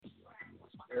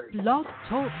Blog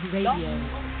Talk Radio.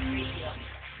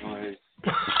 Nice.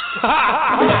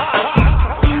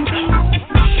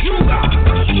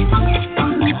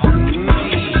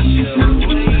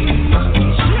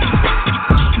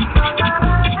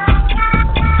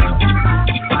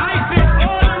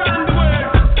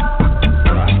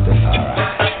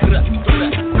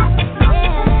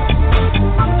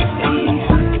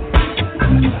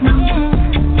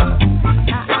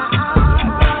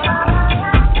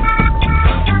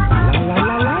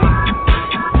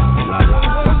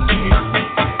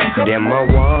 Them a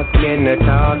walk and a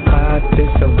talk about this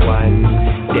a one.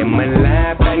 Them a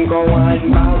laugh and go on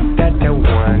about that a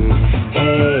one.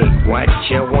 Hey, what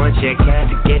you want, you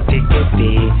can't get it.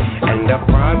 And the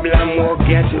problem will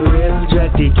get real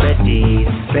dready.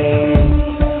 Say,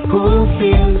 who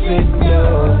feels it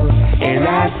knows? And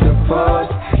I suppose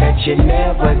that you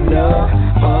never know.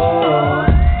 Oh,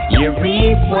 you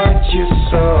reap what you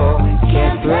sow.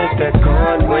 Can't plant the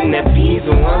corn when the peas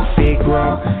won't see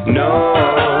grow. No.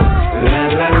 La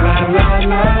la la la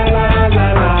la la la la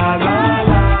la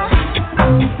la.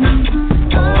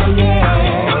 Oh yeah,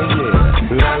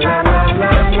 la la la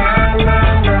la la la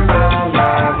la la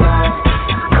la.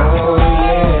 Oh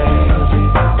yeah,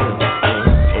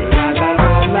 la la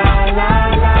la la la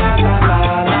la la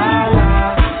la la.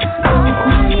 Oh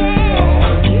yeah,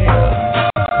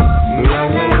 la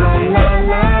la la la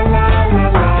la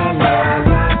la la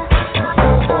la.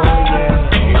 Oh yeah.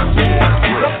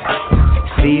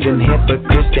 See them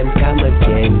hypocrites, them come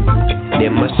again.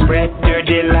 Them a spread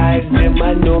dirty lies, them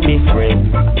a know me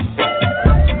friend.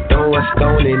 Throw a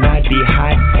stone and I be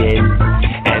hiding.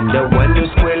 And the one who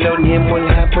squill on him will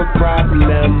have a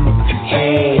problem.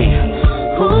 Hey,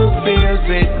 who feels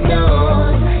it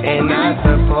knows? And I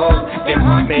suppose them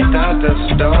heart made out of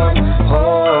stone.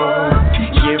 Oh,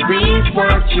 you reap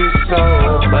what you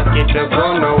sow. Bucket to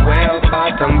go nowhere,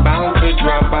 bottom bound to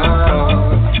drop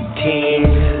out.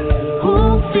 Team.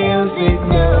 Who feels it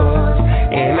knows,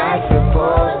 and I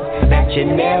suppose that you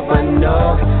never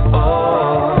know.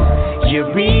 Oh, you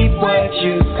reap what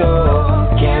you sow.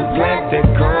 Can't plant the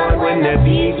corn when the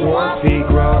bees won't see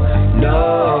grow. No,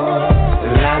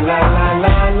 la la la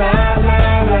la la la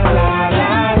la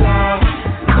la la.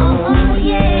 Oh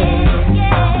yeah,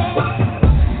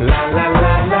 la la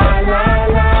la la la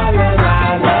la la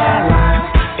la la.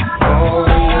 Oh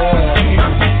yeah.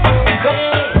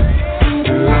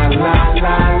 La la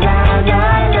la la la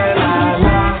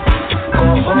la.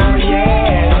 Oh yeah,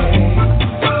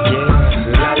 yeah.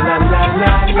 La la la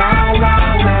la la la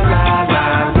la la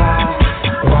la.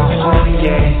 Oh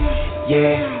yeah,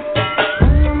 yeah.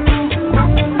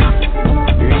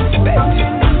 Respect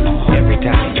every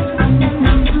time.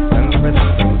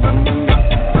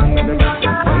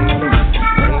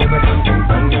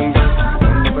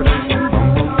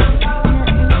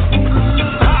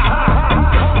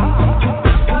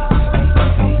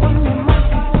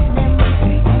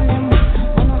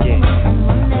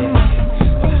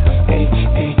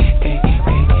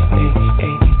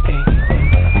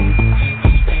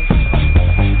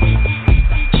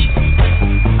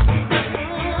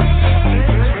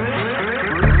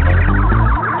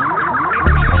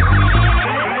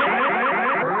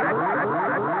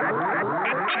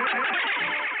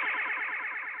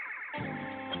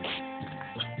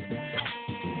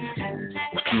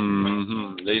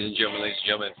 Ladies and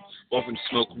gentlemen, welcome to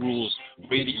Smoke Rules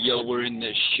Radio. We're in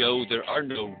this show. There are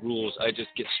no rules. I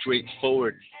just get straight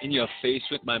forward in your face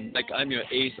with my mic. I'm your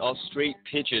ace, all straight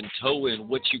pitching, towing.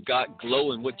 What you got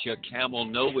glowing, what your camel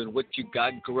knowing, what you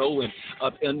got growing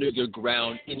up under your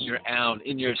ground, in your ound,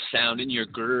 in your sound, in your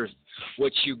girth.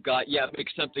 What you got, yeah, make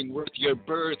something worth your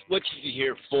birth. What you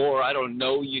here for? I don't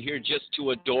know. You here just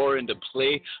to adore and to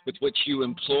play with what you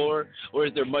implore? Or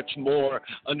is there much more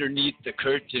underneath the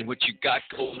curtain? What you got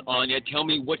going on? Yeah, tell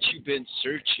me what you've been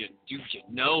searching. Do you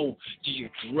know? Do you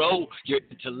grow your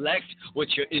intellect?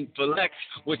 What your intellect?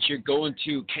 What you're going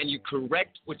to? Can you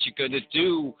correct what you're going to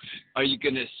do? Are you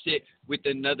going to sit with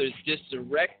another's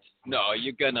disrespect? No,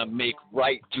 you're gonna make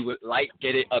right, do it light,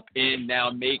 get it up in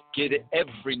now, get it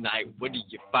every night. What do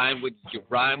you find? What do you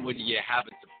rhyme? What do you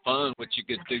having some fun? What you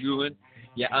good doing?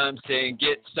 Yeah, I'm saying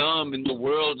get some in the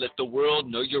world, let the world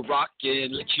know you're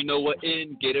rocking, let you know what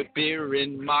in, get a beer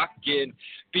in, mocking,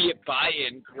 be it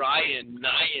buying, crying,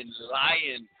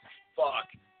 lying, fuck.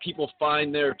 People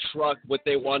find their truck, what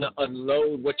they want to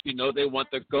unload, what you know they want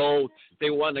the gold,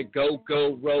 they want to go,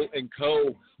 row, and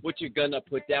co. What you gonna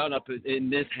put down up in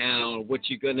this hound? What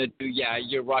you gonna do? Yeah,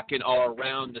 you're rocking all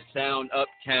around the sound,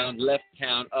 uptown, left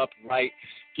town, upright.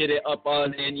 Get it up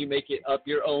on in, you make it up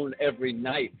your own every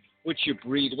night. What you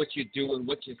breathe, what you doing,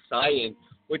 what you sighing.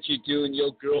 what you doing,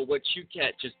 yo, girl, what you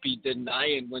can't just be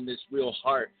denying when this real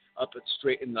heart up and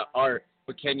straight in the art.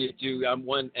 What can you do? I'm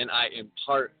one and I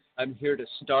impart. I'm here to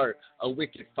start a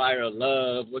wicked fire of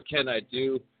love. What can I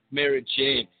do? Mary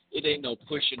Jane, it ain't no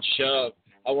push and shove.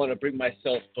 I want to bring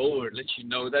myself forward, let you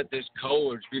know that there's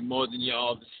courage, be more than you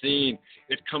all have seen.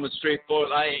 It's coming straight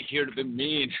forward. I ain't here to be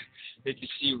mean. If you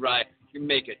see right, you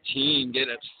make a team, get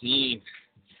obscene.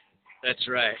 That's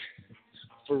right.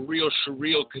 For real,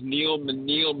 surreal, Keneal,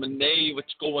 Manil, Monet,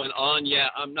 what's going on? Yeah,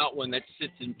 I'm not one that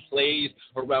sits and plays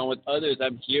around with others.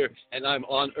 I'm here and I'm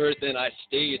on earth and I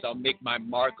stays. I'll make my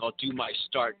mark. I'll do my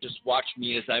start. Just watch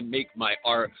me as I make my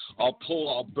art. I'll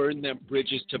burn them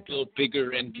bridges to build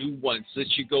bigger and new ones.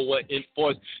 Let you go in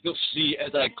forth. You'll see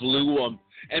as I glue them.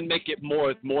 And make it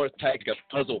more like a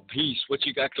puzzle piece. What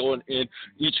you got going in,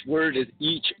 each word is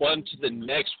each one to the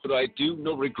next. But I do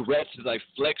no regrets as I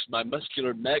flex my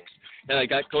muscular mechs. And I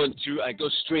got going through, I go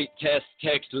straight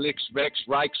text, licks, rex,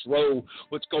 rikes, row.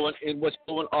 What's going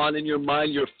on in your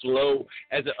mind, your flow.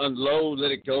 As it unload,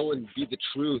 let it go and be the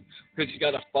truth. Because you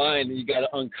got to find and you got to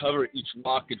uncover each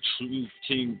rock and truth,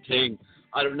 ting.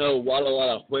 I don't know, walla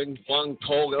walla, when, fung,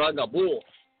 tog, ranga, bull.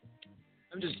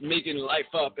 I'm just making life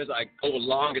up as I go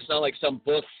along. It's not like some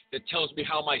book that tells me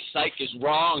how my psyche is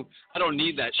wrong. I don't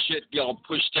need that shit y'all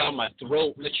push down my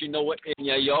throat. Let you know what in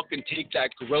ya. Y'all can take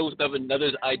that growth of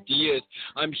another's ideas.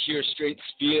 I'm here straight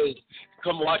spheres.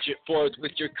 Come watch it forth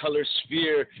with your color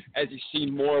sphere as you see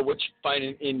more what you're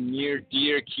finding in near,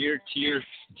 dear, tear.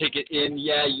 Take it in.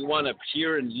 Yeah, you want to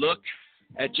peer and look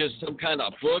at just some kind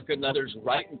of book, another's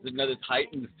writings, another's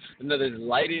heightens, another's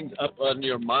lightens up on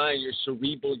your mind, your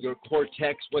cerebral, your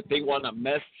cortex, what they want to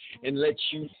mess and let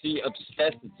you see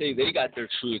obsessed and say they got their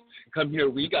truth. Come here,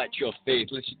 we got your faith.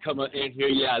 Let you come in here,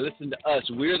 yeah, listen to us.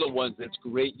 We're the ones that's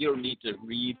great. You don't need to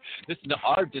read. Listen to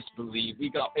our disbelief. We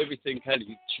got everything kind of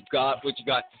what you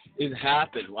got is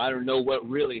happened. I don't know what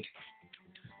really,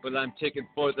 but I'm taking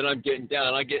forth and I'm getting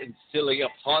down. I'm getting silly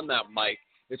upon that mic.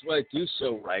 It's what I do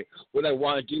so right. What I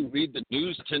want to do, read the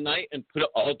news tonight and put it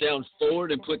all down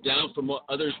forward and put down from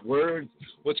others' words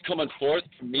what's coming forth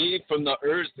from me, from the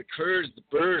earth, the curves, the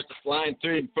birds, the flying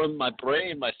through from my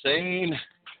brain, my sane.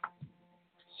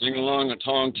 Sing along a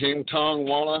tong, ting, tong,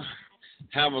 walla.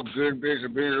 Have a good bird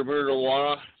of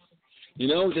water. You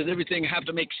know, does everything have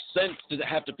to make sense? Does it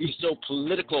have to be so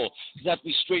political? Does it have to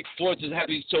be straightforward? Does it have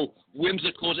to be so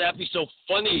whimsical? Does it have to be so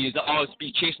funny? Does it always be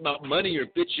chasing about money or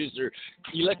bitches or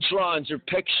electrons or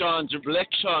pections or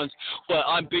electrons? Well,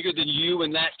 I'm bigger than you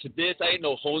and that to this. I ain't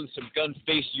no holding some gun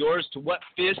face yours to what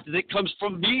fist? It comes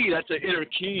from me. That's an inner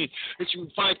key that you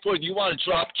can find forth. You want to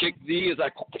drop kick thee as I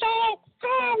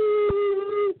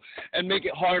and make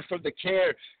it hard for the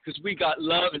care because we got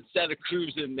love and Santa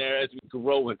Cruz in there as we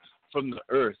growing from the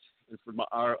earth and from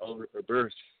our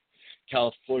birth,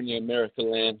 California, America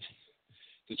land,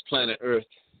 this planet Earth.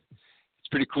 It's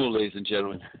pretty cool, ladies and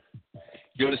gentlemen.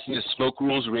 You're listening to Smoke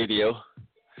Rules Radio.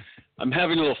 I'm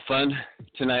having a little fun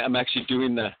tonight. I'm actually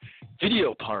doing the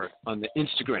video part on the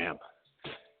Instagram,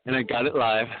 and I got it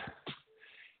live.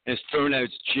 And it's thrown out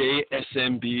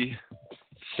JSMB76,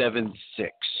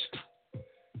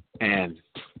 and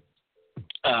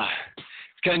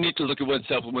it's kind of neat to look at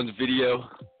oneself in one's video.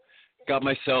 Got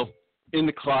myself in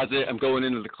the closet. I'm going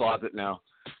into the closet now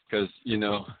because, you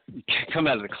know, you can't come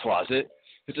out of the closet.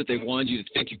 That's what they wanted you to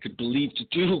think you could believe to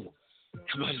do.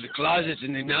 Come out of the closet,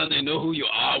 and then now they know who you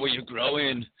are, where you're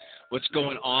growing, what's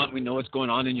going on. We know what's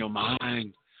going on in your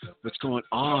mind, what's going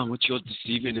on, what you're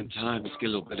deceiving in time. Let's get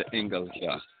a little bit of angle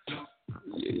here.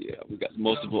 Yeah. We got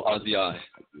multiple Aussie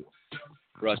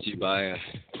brought to you by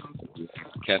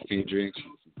caffeine drinks,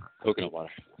 coconut water.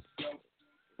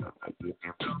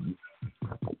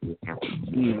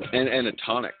 And a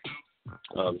tonic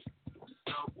of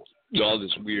all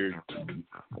this weird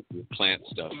plant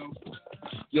stuff.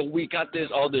 Yo, we got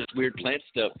all this weird plant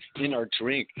stuff in our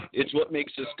drink. It's what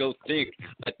makes us go think.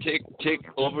 I tick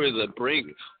over the brink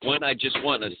when I just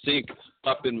want to sink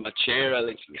up in my chair. I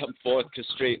let you come forth cause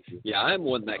straight. Yeah, I'm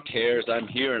one that cares. I'm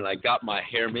here and I got my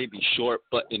hair maybe short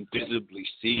but invisibly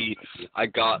see. I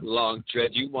got long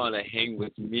dread. You want to hang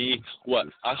with me? What?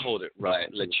 I hold it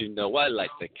right. Let you know I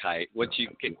like the kite. What you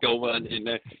can go on in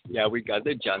there? Yeah, we got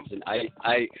the Johnson. I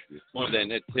more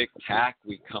than a tic-tac.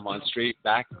 We come on straight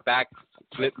back,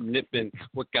 flip, nipping.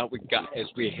 What we got as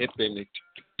we hipping,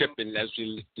 tripping as we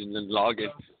lifting and logging.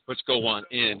 Let's go on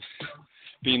in.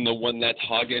 Being the one that's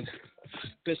hogging.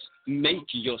 Just make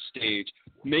your stage.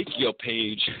 Make your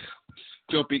page.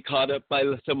 Don't be caught up by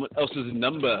someone else's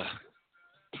number.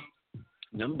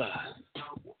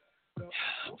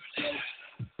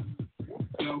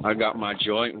 I got my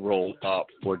joint rolled up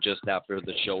for just after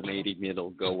the show. Maybe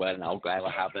it'll go and I'll gotta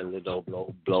have a little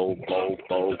go.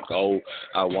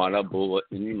 I want a bullet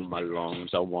in my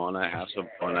lungs. I wanna have some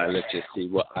fun. I let you see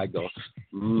what I go.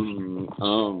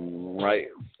 Right.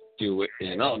 Do it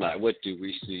in all night. What do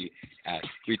we see as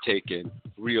we taking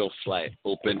real flight?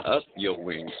 Open up your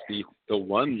wings. Be the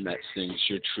one that sings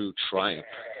your true triumph.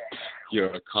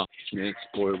 Your accomplishments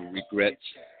or regrets.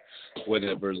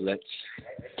 Whatever lets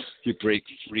you break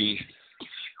free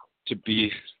to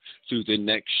be through the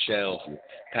next shell,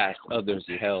 past others'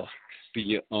 hell, be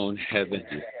your own heaven.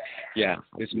 Yeah,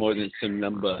 it's more than some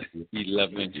number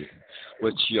 11.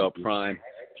 What's your prime?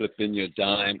 Flipping your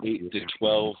dime, 8 to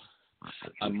 12.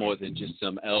 I'm more than just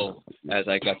some L. As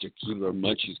I got your killer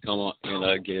munchies, come on and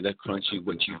I get a crunchy.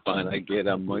 What you find, I get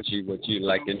a munchie. What you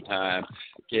like in time,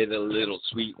 get a little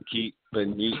sweet, keep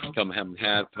beneath. Come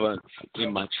have fun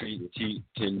in my treat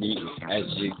to neat. As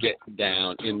you get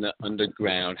down in the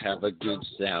underground, have a good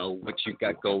sound. What you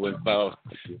got going for?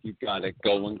 You got it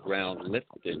going ground,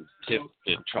 lifting,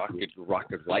 tipping, trocking,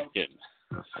 rocking, liking.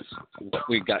 What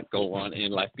we got going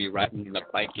in life, be riding the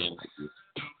biking.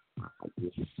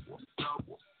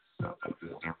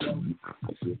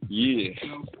 Yeah.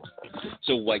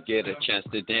 So I get a chance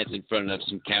to dance in front of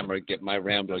some camera, get my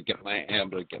rambler, get my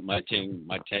ambler, get my ting,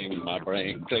 my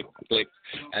brain, click, click,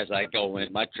 as I go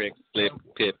in, my trick, flip,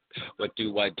 pip. What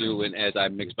do I do? And as I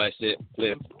mix my sip,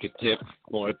 flip, get tip,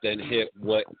 more than hip,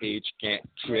 what age can't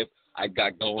trip? I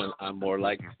got going, I'm more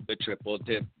like the triple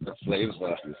dip, the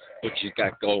flavor. What you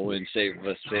got going,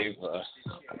 savor.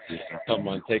 Come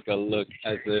on, take a look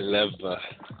as the lever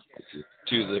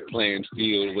to the playing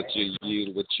field. What you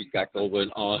yield, what you got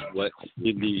going on, what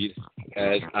you need,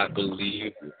 as I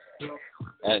believe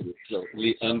and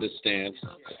totally understand.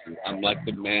 I'm like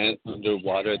the man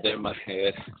underwater, there my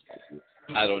head.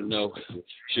 I don't know,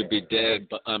 should be dead,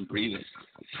 but I'm breathing,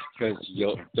 because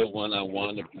you're the one I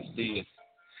want to be seeing.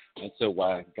 And so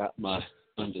I got my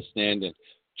understanding,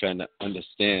 trying to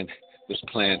understand this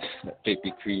plan that fate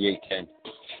be creating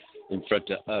in front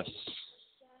of us.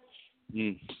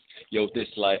 Yo, this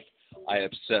life, I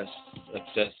obsess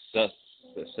us.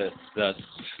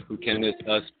 Who can this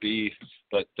us be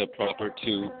but the proper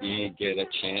to be? Get a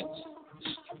chance,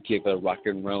 give a rock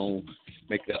and roll,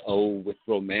 make the O with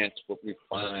romance what we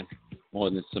find. More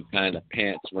than some kind of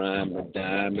pants, rhyme or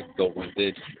dime, go with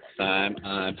it. Time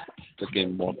I'm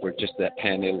looking more for just that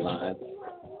panty line.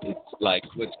 It's like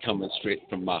what's coming straight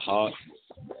from my heart.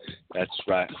 That's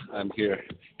right, I'm here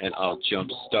and I'll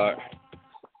jump start.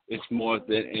 It's more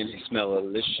than any smell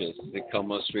delicious. It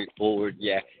comes out straightforward,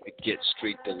 yeah, it gets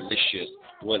straight delicious.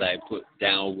 What I put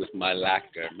down with my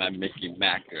lacquer, my Mickey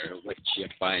Macker, what you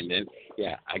finding?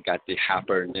 Yeah, I got the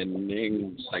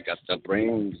happenings, I got the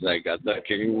brains, I got the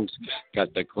kings,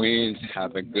 got the queens,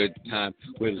 have a good time.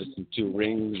 We listen to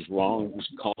rings, wrongs,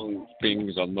 congs,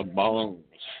 things on the bongs.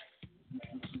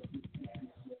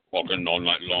 Walking all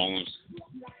night long.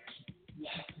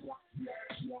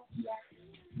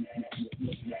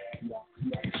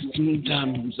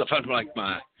 Sometimes I feel like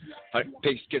my heart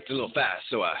pace gets a little fast,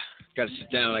 so I got to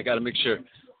sit down. I got to make sure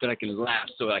that I can laugh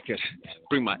so I can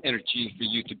bring my energy for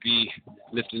you to be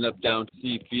lifting up, down,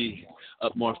 CP,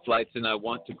 up more flights than I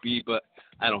want to be, but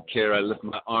I don't care. I lift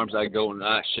my arms, I go and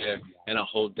I share, and I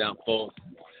hold down full,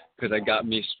 because I got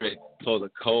me straight for the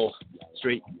coal,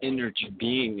 straight energy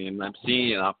being, and I'm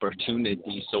seeing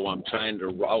opportunity, so I'm trying to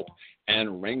route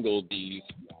and wrangle these,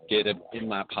 get it in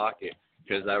my pocket,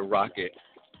 because I rock it.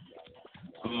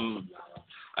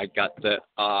 I got that,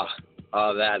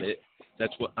 that it.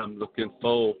 That's what I'm looking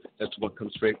for. That's what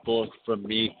comes straight forth from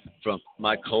me, from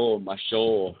my core, my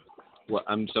soul. Well,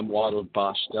 I'm some water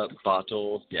boshed up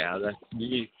bottles. Yeah, that's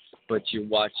me. But you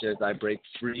watch as I break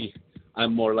free.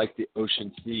 I'm more like the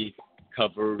ocean sea,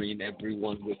 covering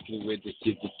everyone with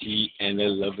fluidity and a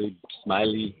lovely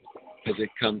smiley, because it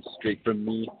comes straight from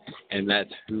me, and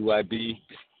that's who I be.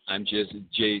 I'm just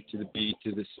J to the B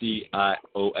to the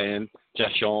C-I-O-N.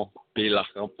 Chachon, be la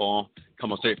rampon.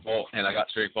 Come on, straight forward, and I got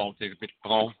straight forward, take a bit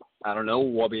from. I don't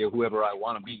know, I'll be whoever I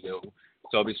want to be, yo.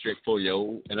 So I'll be straight for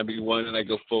yo, and I'll be one and I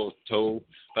go full toe.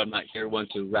 But I'm not here one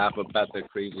to rap about the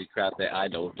crazy crap that I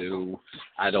don't do.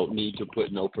 I don't need to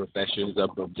put no professions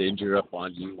up of danger up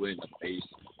on you in the face.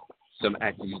 Some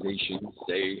accusations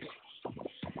say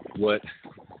what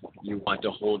you want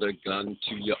to hold a gun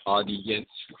to your audience.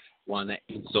 Want to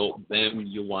insult them,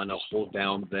 you want to hold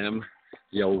down them.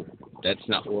 Yo, that's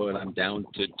not what I'm down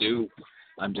to do.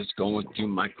 I'm just going through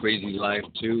my crazy life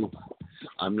too.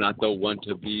 I'm not the one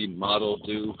to be model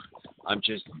do. I'm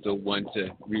just the one to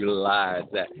realize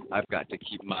that I've got to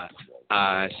keep my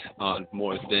eyes on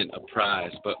more than a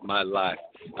prize. But my life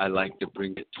I like to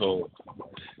bring it toll.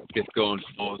 Get going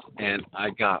forth, and I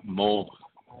got more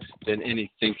than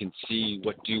anything can see.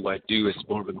 What do I do? It's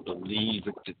more than believe.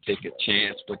 It's to take a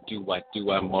chance. What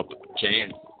do? I'm up a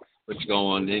chance. What's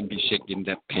going on? Be shaking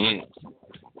that pants.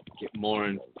 Get more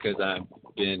in because I've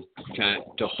been trying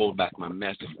to hold back my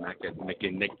message. I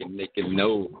can make it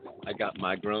no. I got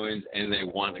my groins and they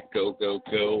want to go.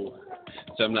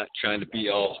 So I'm not trying to be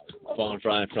all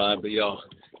frying, but y'all,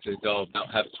 it's all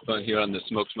about having fun here on the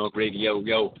Smoke Radio,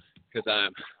 yo, because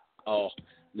I'm all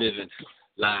living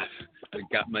life. I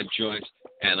got my joints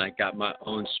and I got my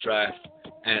own strife,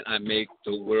 and I make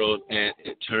the world and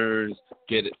it turns,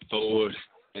 get it forward.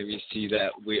 And we see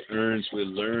that we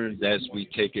learn as we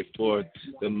take it forth.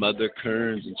 The mother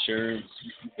kerns and churns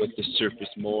with the surface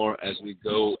more as we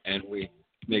go, and we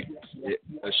make it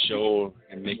a show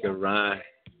and make a rhyme.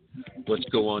 What's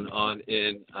going on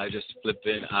I just flip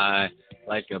an eye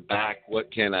like a back.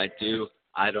 What can I do?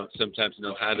 I don't sometimes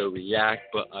know how to react,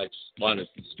 but I just want to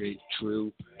be straight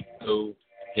true. Oh,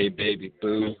 hey baby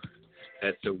boo,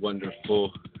 that's a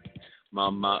wonderful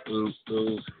mama ooh.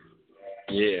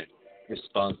 Yeah.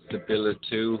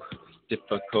 Responsibility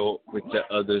difficult with the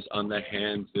others on the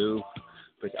hand too,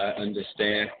 but I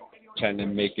understand trying to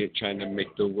make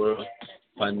the world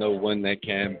find no one that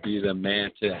can be the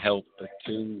man to help but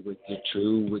two with your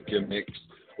true, with your mix,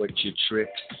 what your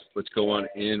tricks, what's going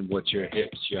in, what's your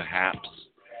hips, your haps,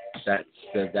 that's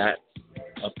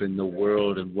up in the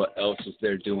world, and what else is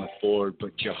there doing forward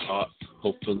but your heart,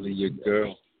 hopefully your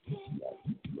girl.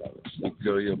 Your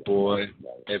girl, your boy,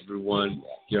 everyone,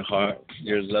 your heart,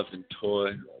 your loving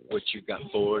toy, what you got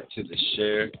forward to the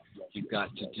share. You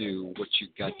got to do what you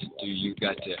got to do. You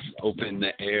got to open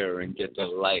the air and get the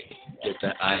light, get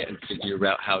the eye, and figure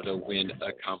out how to win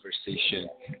a conversation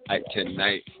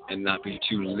tonight and not be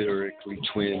too lyrically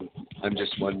twin. I'm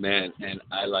just one man, and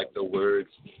I like the words,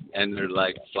 and they're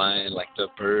like flying like the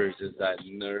birds as that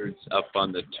nerds up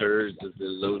on the turds of the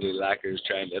lowly lackers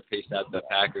trying to pace out the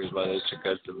Packers while they took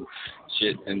out some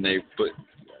shit, and they put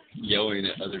yelling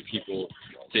at other people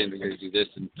saying they're going to do this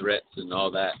and threats and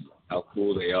all that. How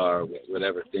cool they are with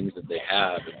whatever things that they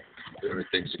have and whatever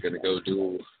things they're going to go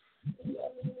do.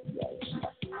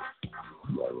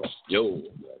 Yo,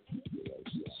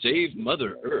 save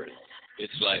Mother Earth.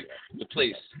 It's like the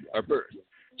place, our birth.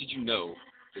 Did you know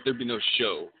that there'd be no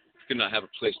show if we could not have a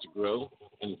place to grow,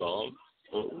 evolve,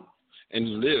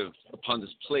 and live upon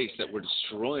this place that we're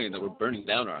destroying, that we're burning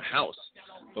down our house?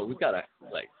 But we've got to,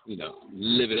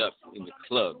 live it up in the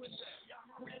clubs.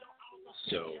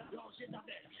 So,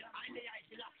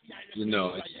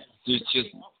 it's just,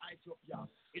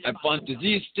 I wanted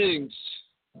these things,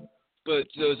 but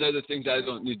those other things I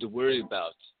don't need to worry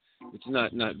about. It's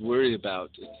not worry about,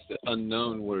 it's the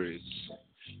unknown worries.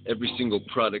 Every single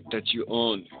product that you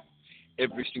own,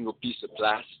 every single piece of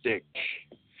plastic,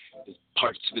 the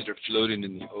parts of it are floating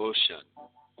in the ocean.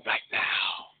 Right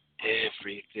now,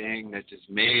 everything that is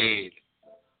made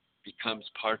becomes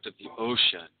part of the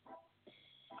ocean.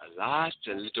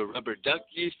 A little rubber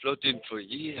ducky floating for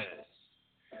years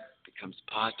becomes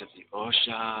part of the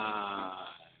ocean.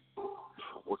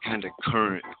 What kind of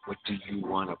current, what do you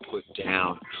want to put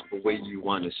down? What way you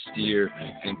want to steer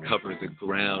and cover the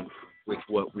ground with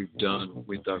what we've done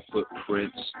with our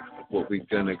footprints, what we're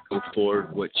going to go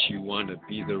forward, what you want to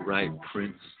be the right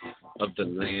prince of the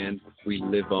land we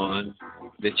live on,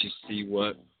 that you see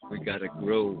what we got to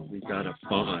grow, we got to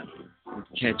fawn.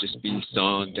 We can't just be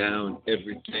sawing down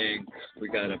everything. We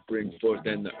got to bring forth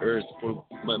in the earth. For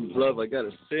my love, I got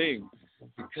to sing,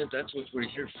 because that's what we're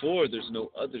here for. There's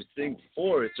no other thing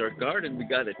for. It's our garden. We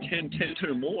got to tend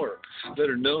her more. Let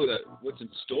her know that what's in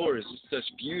store is just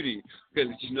such beauty.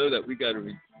 Because you know that we got to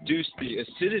reduce the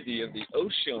acidity of the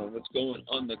ocean. What's going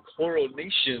on, the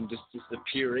coronation, this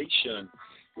disappearation.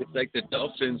 It's like the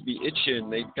dolphins be itching.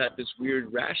 They've got this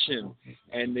weird ration,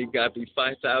 and they got to be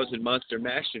 5,000 monster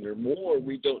mashing or more.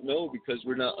 We don't know because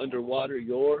we're not underwater.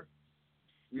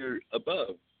 We're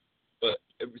above. But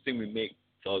everything we make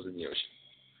falls in the ocean.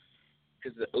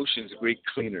 Because the ocean's a great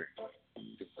cleaner,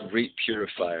 a great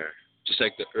purifier, just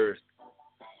like the earth.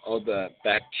 All the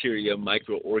bacteria,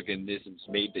 microorganisms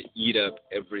made to eat up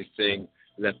everything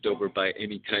left over by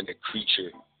any kind of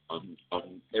creature.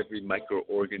 On every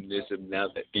microorganism now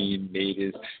that being made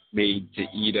is made to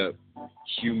eat up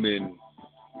human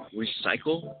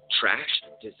recycle, trash,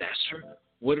 disaster.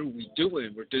 What are we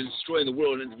doing? We're destroying the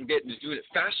world and we're getting to do it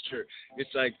faster. It's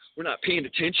like we're not paying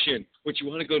attention. What you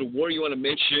want to go to war, you want to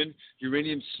mention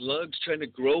uranium slugs trying to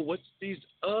grow. What's these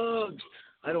Uggs?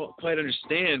 I don't quite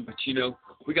understand, but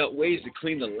we got ways to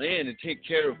clean the land and take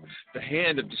care of the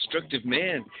hand of destructive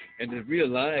man, and to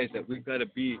realize that we've got to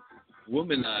be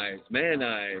woman eyes, man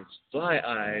eyes, fly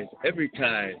eyes, every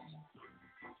kind.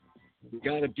 We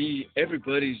gotta be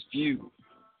everybody's view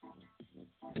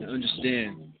and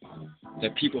understand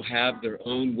that people have their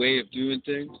own way of doing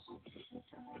things.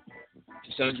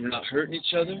 Sometimes we're not hurting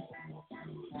each other,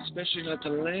 especially not the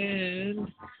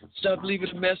land. Stop leaving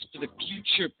a mess for the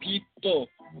future people.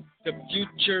 The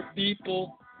future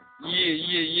people.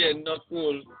 Yeah, not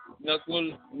cool. Not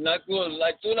cool.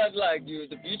 Like, do not like you.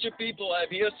 The future people, I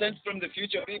hear sense from the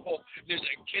future people. They're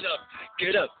like,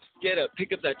 get up.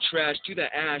 Pick up that trash. Do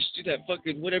that ash. Do that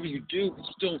fucking whatever you do.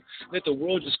 Just don't let the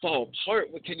world just fall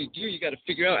apart. What can you do? You got to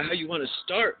figure out how you want to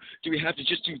start. Do we have to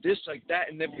just do this like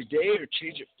that and every day, or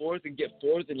change it forth and get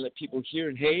forth and let people hear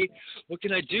and hey, what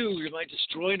can I do? Am I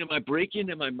destroying? Am I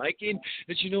breaking? Am I micing?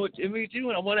 And you know what am I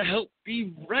doing? I want to help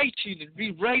be writing and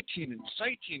rewriting and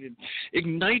citing and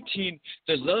igniting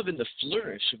the love and the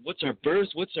flourish of what's our birth,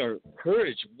 what's our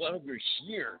courage, why we're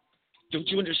here. Don't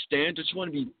you understand? Don't you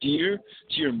want to be dear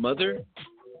to your mother?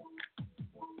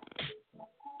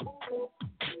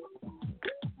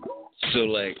 So,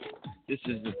 like, this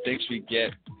is the things we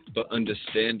get, but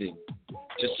understanding.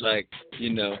 Just like,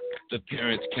 the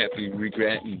parents can't be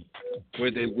regretting where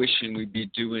they wishing we'd be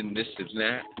doing this and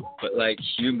that. But like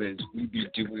humans, we be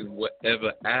doing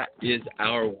whatever is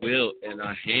our will and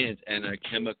our hands and our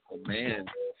chemical man.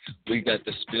 We got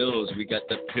the spills, we got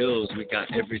the pills, we got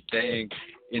everything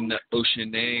in the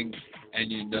oceaning, and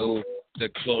the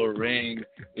chlorine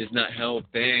is not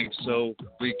helping, so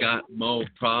we got more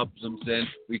problems than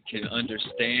we can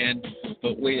understand.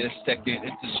 But wait a second,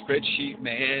 it's a spreadsheet,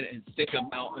 man, and stick them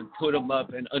out and put them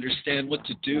up and understand what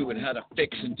to do and how to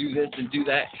fix and do this and do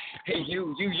that. Hey,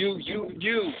 you.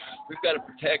 We've got to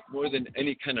protect more than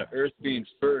any kind of earth being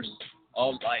first.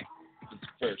 All life is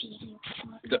first.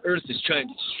 The earth is trying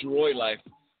to destroy life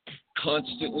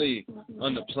constantly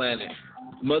on the planet.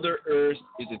 Mother Earth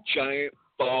is a giant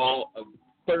ball of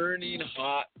burning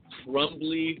hot,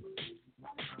 crumbly,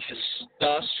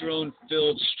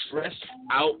 testosterone-filled,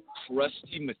 stressed-out,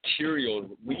 crusty material.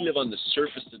 We live on the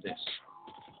surface of this,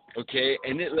 okay?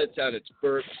 And it lets out its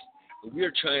burps. We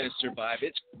are trying to survive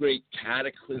its great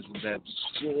cataclysm that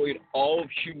destroyed all of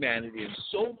humanity and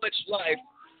so much life.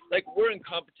 Like, we're in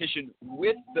competition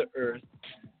with the Earth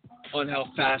on how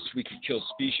fast we can kill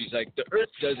species. Like, the Earth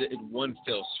does it in one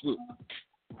fell swoop.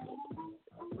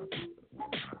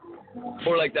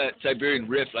 Or like that Siberian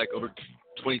Rift, like over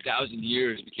 20,000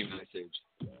 years became an ice age.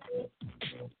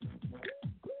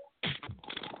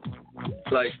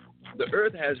 Like, the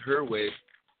Earth has her way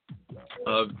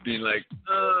of being like,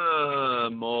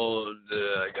 mold,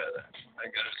 I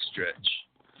gotta stretch,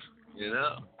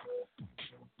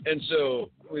 And so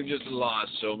we've just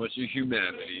lost so much of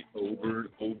humanity over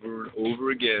and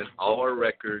over again. All our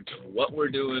records of what we're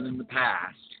doing in the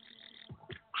past,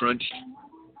 crunchy,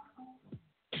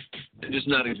 and just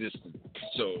not existent.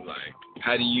 So, like,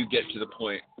 how do you get to the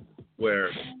point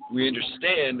where we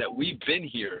understand that we've been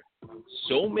here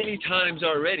so many times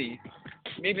already,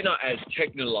 maybe not as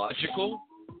technological,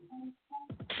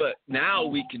 but now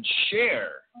we can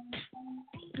share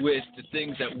with the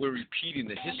things that we're repeating,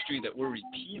 the history that we're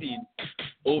repeating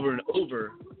over and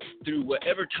over through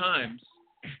whatever times.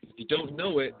 If you don't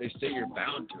know it, they say you're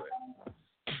bound to it.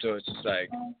 So it's just like,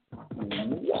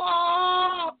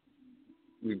 what?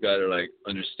 We've got to, like,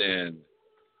 understand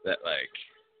that, like,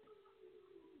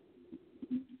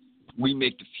 we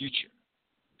make the future.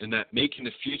 And that making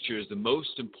the future is the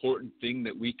most important thing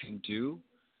that we can do,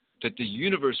 that the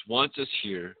universe wants us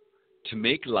here to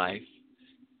make life,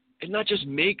 and not just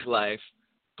make life,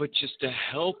 but just to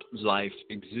help life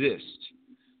exist.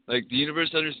 Like, the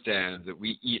universe understands that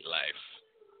we eat life.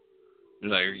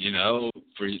 Like,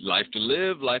 for life to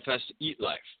live, life has to eat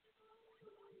life.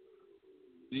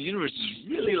 The universe is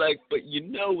really like, but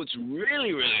what's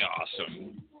really, really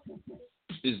awesome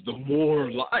is the more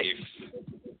life.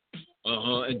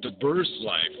 And diverse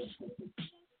life.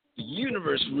 The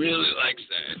universe really likes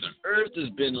that. And the Earth has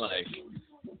been, like,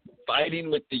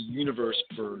 fighting with the universe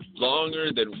for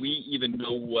longer than we even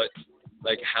know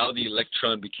how the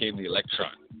electron became the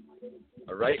electron.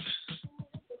 All right?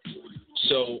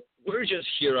 So we're just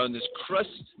here on this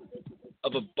crust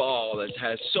of a ball that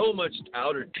has so much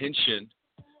outer tension.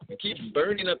 It keeps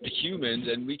burning up the humans,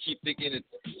 and we keep thinking it's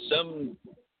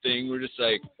something. We're just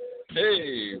like,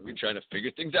 hey, we're trying to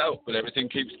figure things out, but everything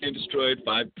keeps getting destroyed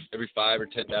every 5 or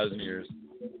 10,000 years.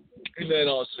 And then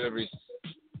also every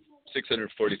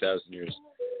 640,000 years.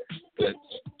 That's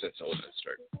all that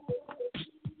start.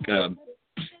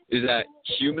 Is that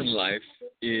human life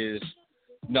is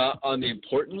not on the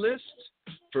important list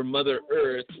for Mother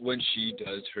Earth when she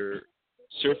does her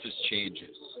surface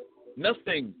changes.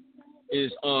 Nothing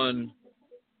is on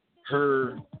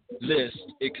her list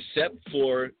except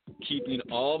for keeping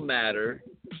all matter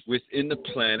within the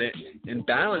planet and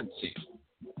balancing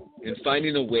and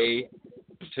finding a way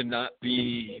to not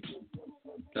be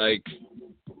like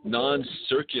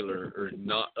non-circular or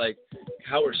not like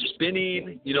how we're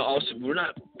spinning, also we're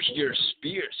not pure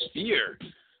sphere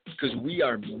because we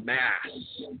are mass.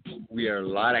 We are a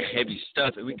lot of heavy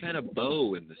stuff and we kind of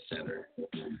bow in the center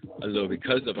a little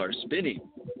because of our spinning.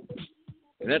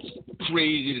 And that's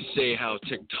crazy to say how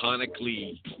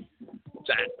tectonically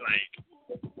that like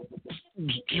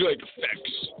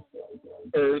affects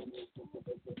Earth,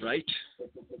 right?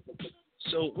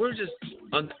 So we're just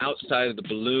on the outside of the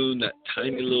balloon, that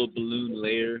tiny little balloon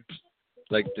layer,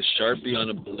 like the Sharpie on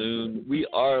a balloon. We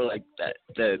are like that,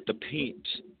 the paint.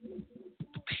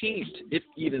 The paint, if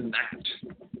even that,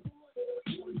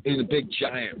 is a big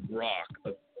giant rock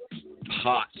of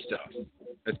hot stuff.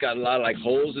 It's got a lot of like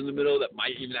holes in the middle that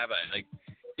might even have a like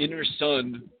inner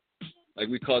sun, like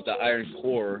we call it the iron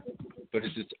core, but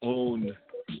it's its own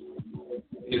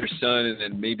inner sun, and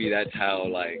then maybe that's how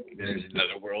like there's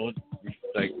another world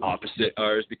like opposite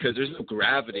ours because there's no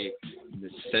gravity in the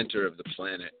center of the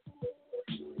planet.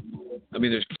 I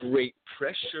mean, there's great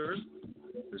pressure.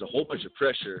 There's a whole bunch of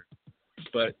pressure,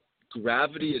 but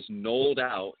gravity is nulled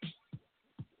out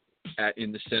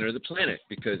in the center of the planet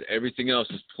because everything else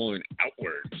is pulling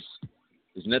outwards.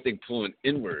 There's nothing pulling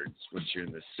inwards once you're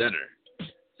in the center.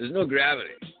 There's no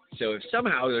gravity. So if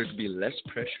somehow there could be less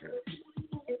pressure,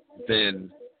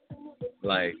 then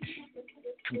like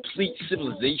complete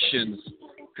civilizations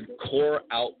could core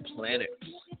out planets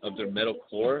of their metal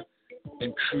core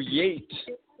and create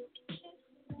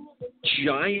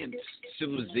giant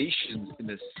civilizations in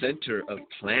the center of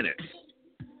planets.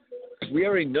 We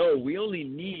already know we only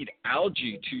need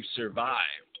algae to survive.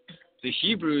 The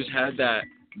Hebrews had that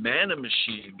manna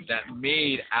machine that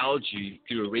made algae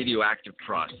through a radioactive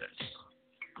process.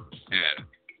 And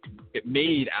it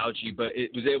made algae, but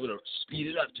it was able to speed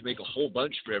it up to make a whole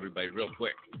bunch for everybody real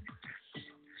quick.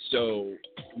 So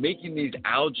making these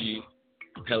algae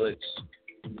pellets,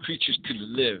 creatures could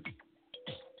live,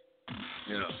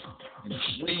 in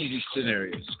crazy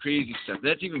scenarios, crazy stuff.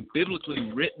 That's even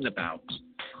biblically written about,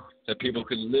 that people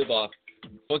could live off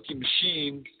funky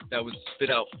machines that would spit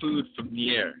out food from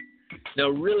the air. Now,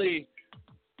 really,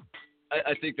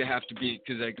 I think they have to be,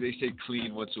 because like they say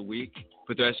clean once a week,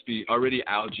 but there has to be already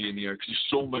algae in the air because there's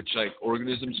so much like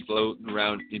organisms floating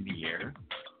around in the air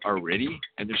already,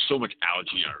 and there's so much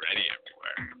algae already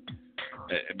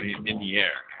everywhere. I mean, in the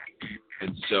air.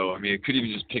 And so, I mean, it could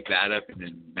even just pick that up and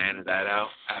then manna that out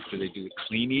after they do the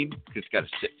cleaning because it's got to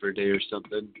sit for a day or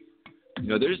something.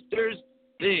 There's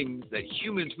things that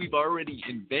humans, we've already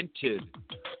invented.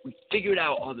 We figured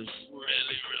out all this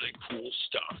really, really cool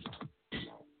stuff.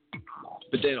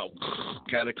 But then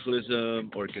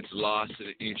cataclysm, or it gets lost in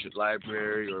an ancient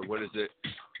library, or what is it?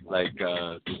 Like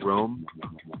Rome.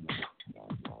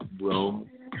 Rome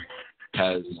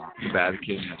has, the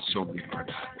Vatican has so many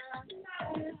artifacts.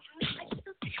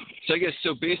 So I guess,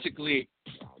 so basically,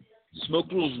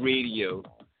 Smoke Rules Radio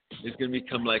is going to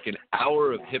become like an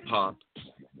hour of hip-hop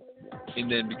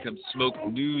and then become Smoke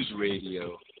News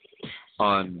Radio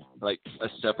on like a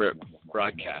separate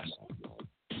broadcast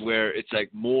where it's like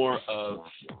more of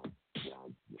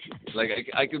like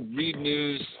I could read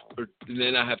news and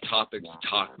then I have topics to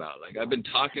talk about. Like I've been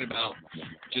talking about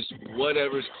just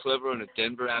whatever's clever on a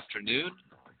Denver afternoon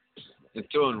and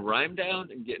throwing rhyme down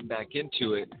and getting back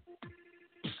into it.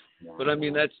 But I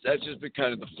mean, that's just been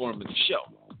kind of the form of the show.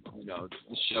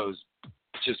 The show's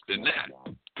just been that.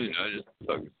 Just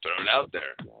fucking throw it out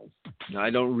there. I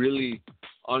don't really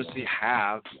honestly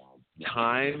have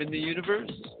time in the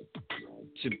universe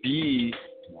to be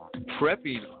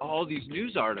prepping all these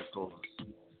news articles.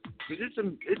 Because it's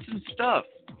some stuff.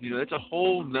 It's a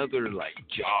whole nother like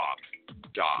job.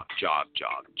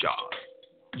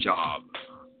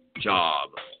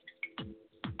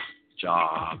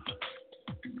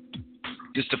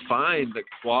 Just to find the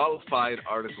qualified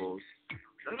articles.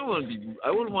 I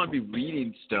wouldn't want to be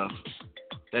reading stuff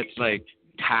that's like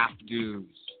half news.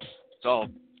 It's all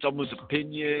someone's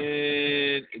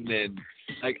opinion, and then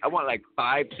like I want like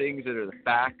 5 things that are the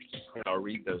facts, and I'll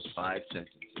read those 5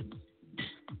 sentences,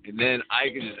 and then I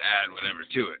can just add whatever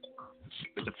to it.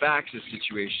 But the facts of the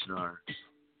situation are,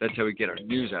 that's how we get our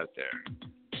news out there.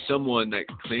 Someone that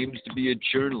claims to be a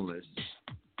journalist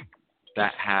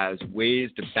that has ways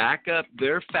to back up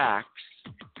their facts,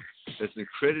 that's an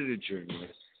accredited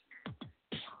journalist,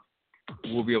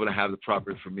 will be able to have the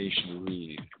proper information to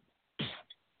read.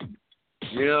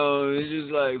 You know, it's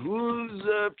just like, who's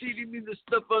feeding me the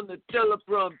stuff on the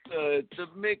teleprompter to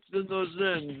make the no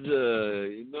sense,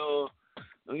 you know?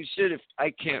 I mean, shit, if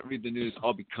I can't read the news,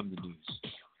 I'll become the news.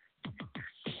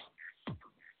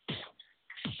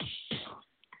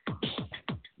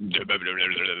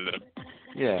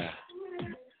 Yeah.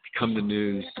 Become the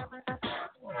news.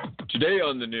 Today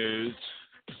on the news,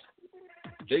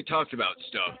 they talked about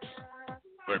stuff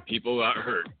where people got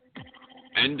hurt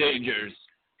and dangers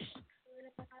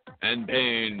and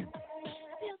pain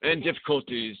and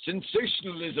difficulties,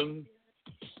 sensationalism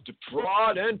to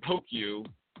prod and poke you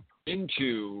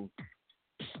into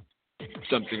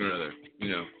something or other, you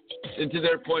know, into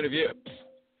their point of view.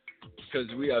 Because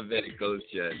we are very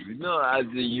cultured. We know as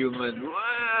a human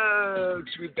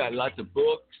works. We've got lots of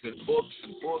books and books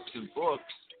and books and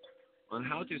books on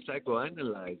how to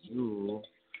psychoanalyze you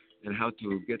and how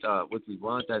to get what we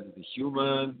want as a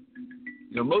human.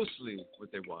 You know, mostly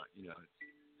what they want, you know.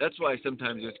 That's why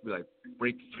sometimes you have to be like,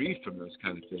 break free from those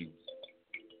kind of things.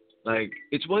 Like,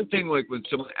 it's one thing, like, when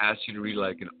someone asks you to read,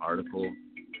 like, an article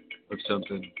of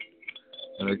something.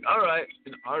 They're like, all right,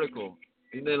 an article.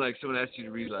 And then, like, someone asks you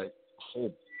to read, like, a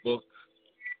whole book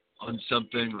on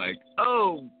something, like,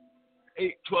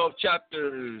 12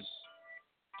 chapters.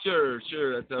 Sure,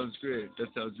 that sounds great. That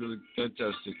sounds really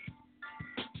fantastic.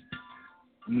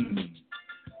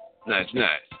 Nice.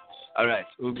 All right,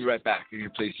 we'll be right back. I'm going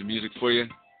to play some music for you.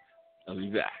 I'll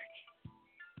be back.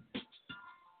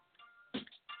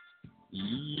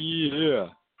 Yeah.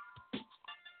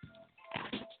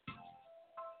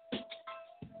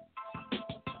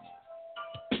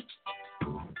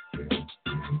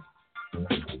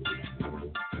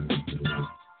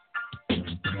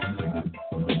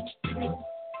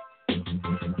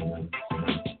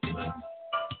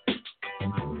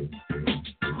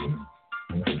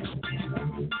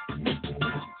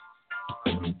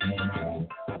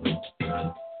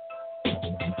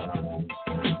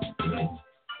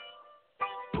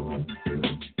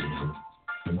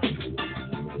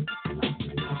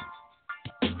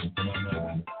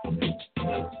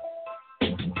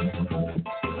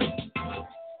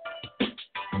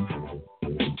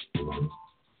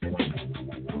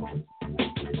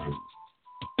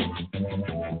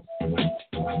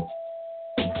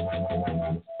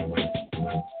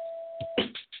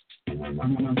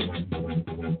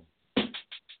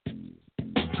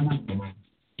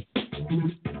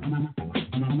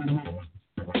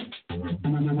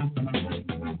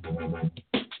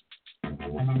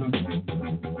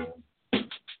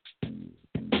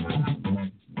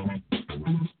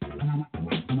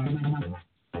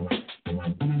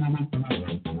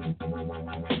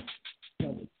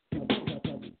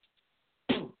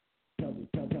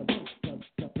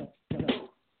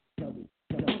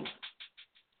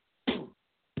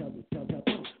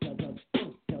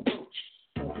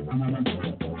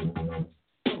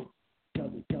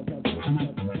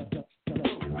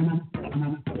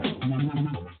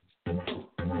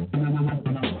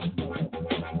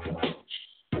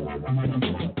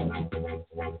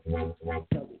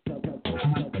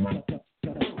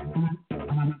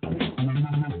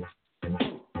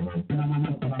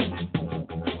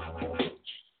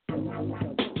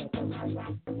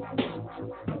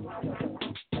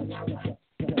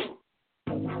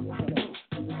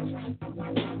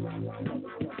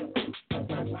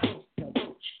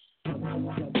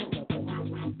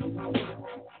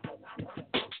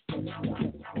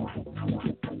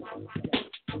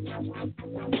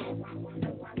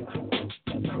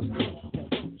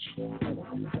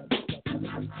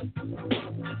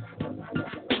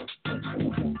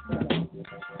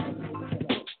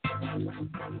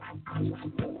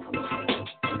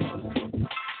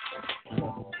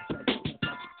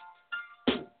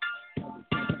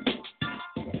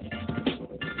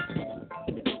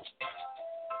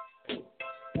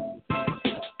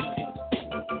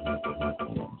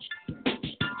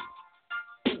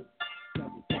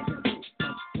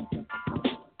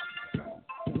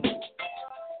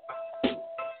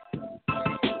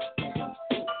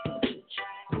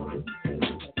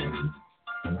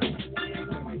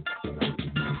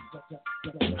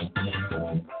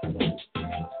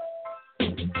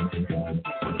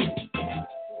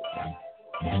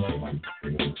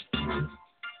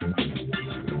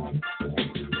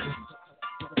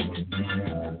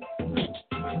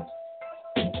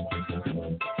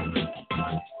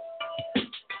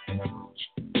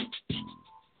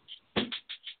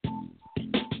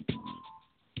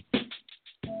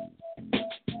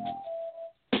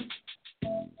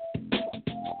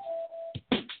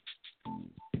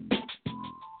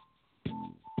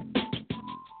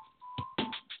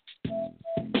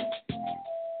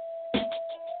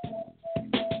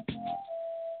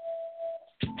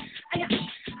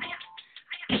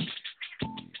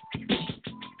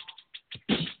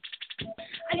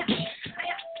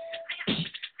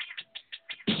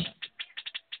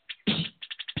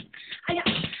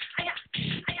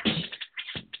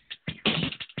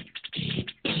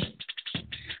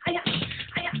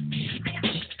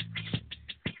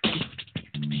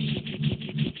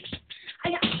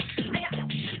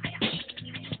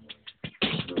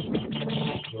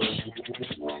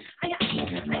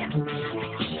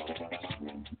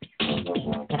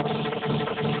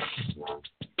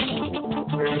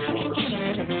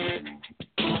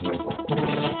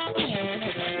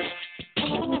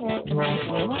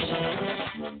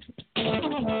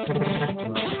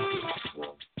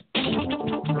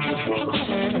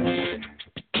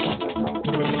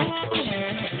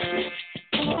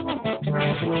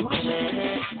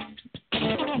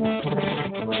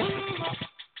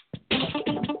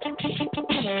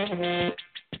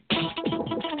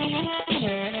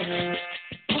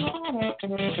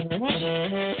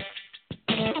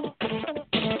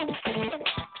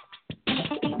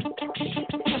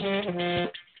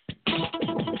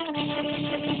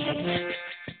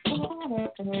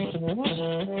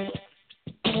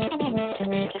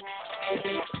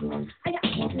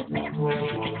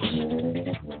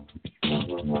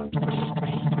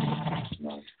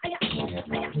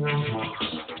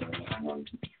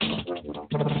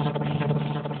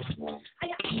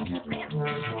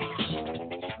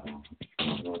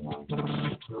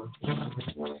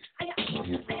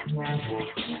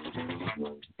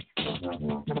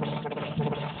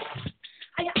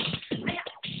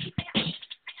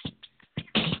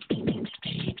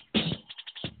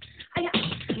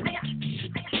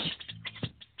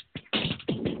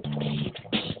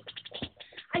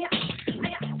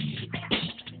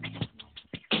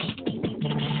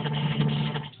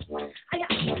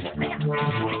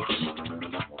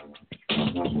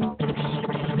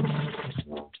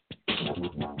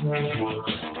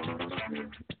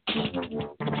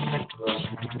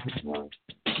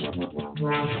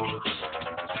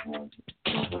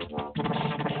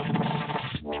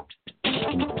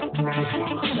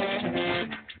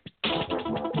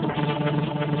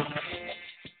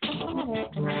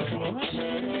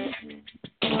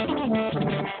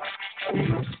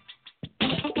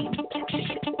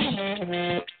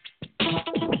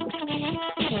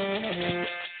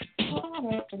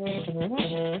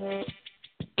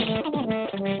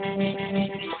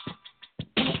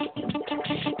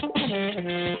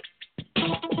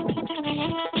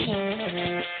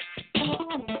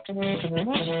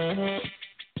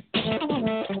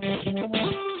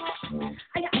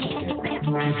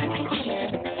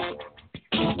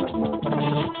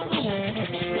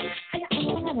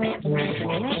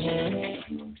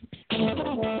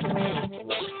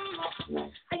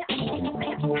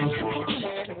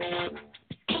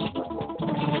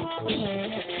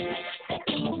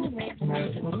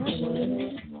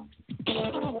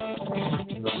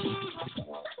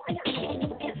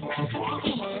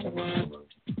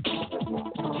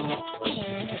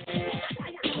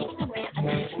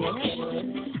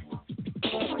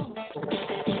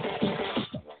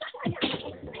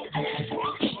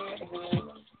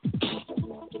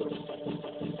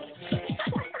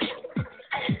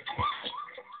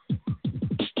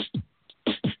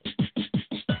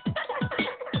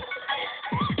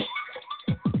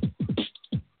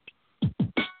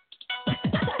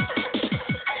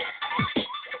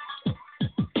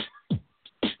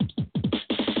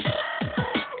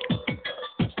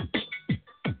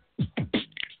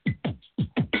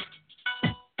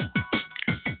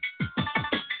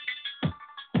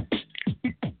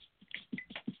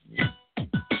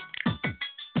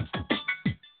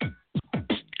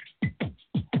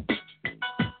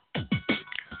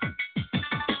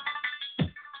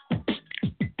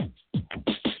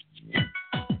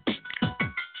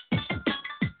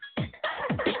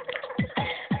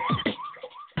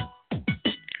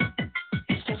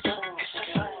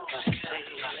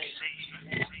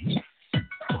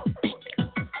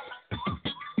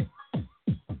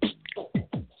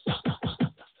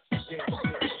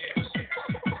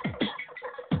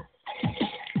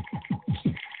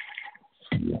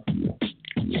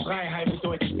 Freiheit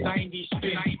bedeutet sein, wie ich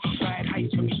bin. Freiheit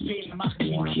heißt für mich Fehler machen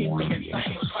wie ein Kind. Und wenn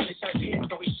sein muss, fall ich halt hin,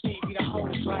 doch ich stehe wieder auf.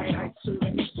 Freiheit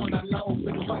zögere nicht, sondern laufe.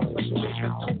 Du weißt, was du willst,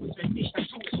 dann tu es. Wenn nicht, dann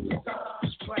tu es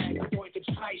umsonst. Freiheit bedeutet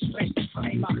frei sprechen,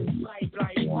 frei machen, frei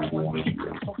bleiben. Und will die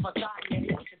Angst vom Versagen, ja,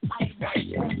 ich bin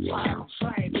einweisen.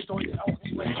 Freiheit bedeutet auch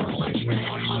nicht mehr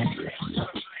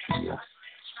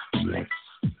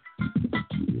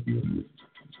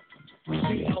ich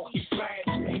will auch die Freiheit,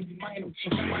 die Meinung zu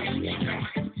sagen. Ich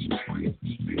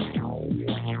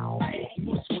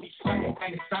muss, wo die Freiheit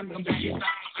eines anderen beginnt.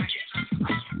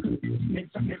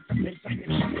 Mit seinem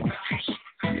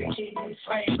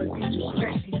Freiheit, weil sie zu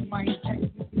sprechen in meinen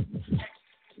Texten.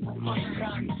 Man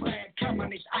sagen, Freiheit kann man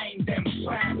nicht eindämmen.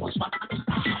 Freiheit muss man alles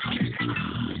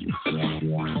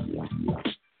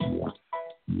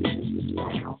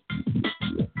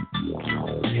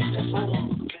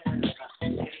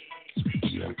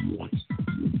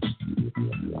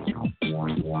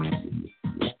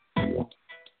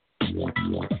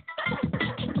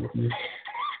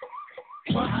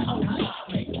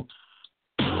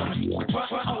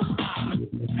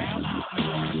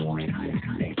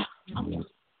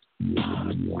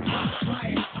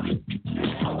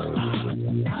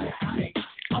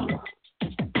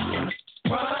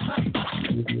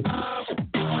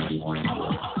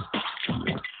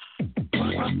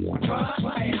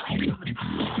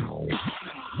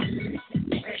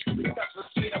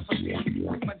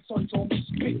Man sollte mich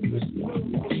finden müssen.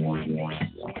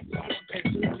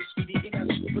 Persönlich wie die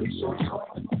innersten Wünsche und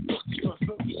Träume. Doch die dort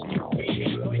wirklich nur wenige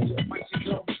Leute. Manche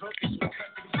glauben wirklich, man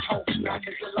könnte mich kaufen.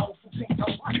 Andere laufen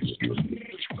 10.000 Anschluss.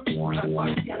 Dann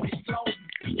wollen sie an mich glauben.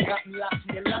 Die Ratten lassen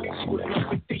mir Landschuhe.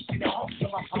 Noch mit dich in der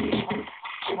Hoffnung auf Hamburg.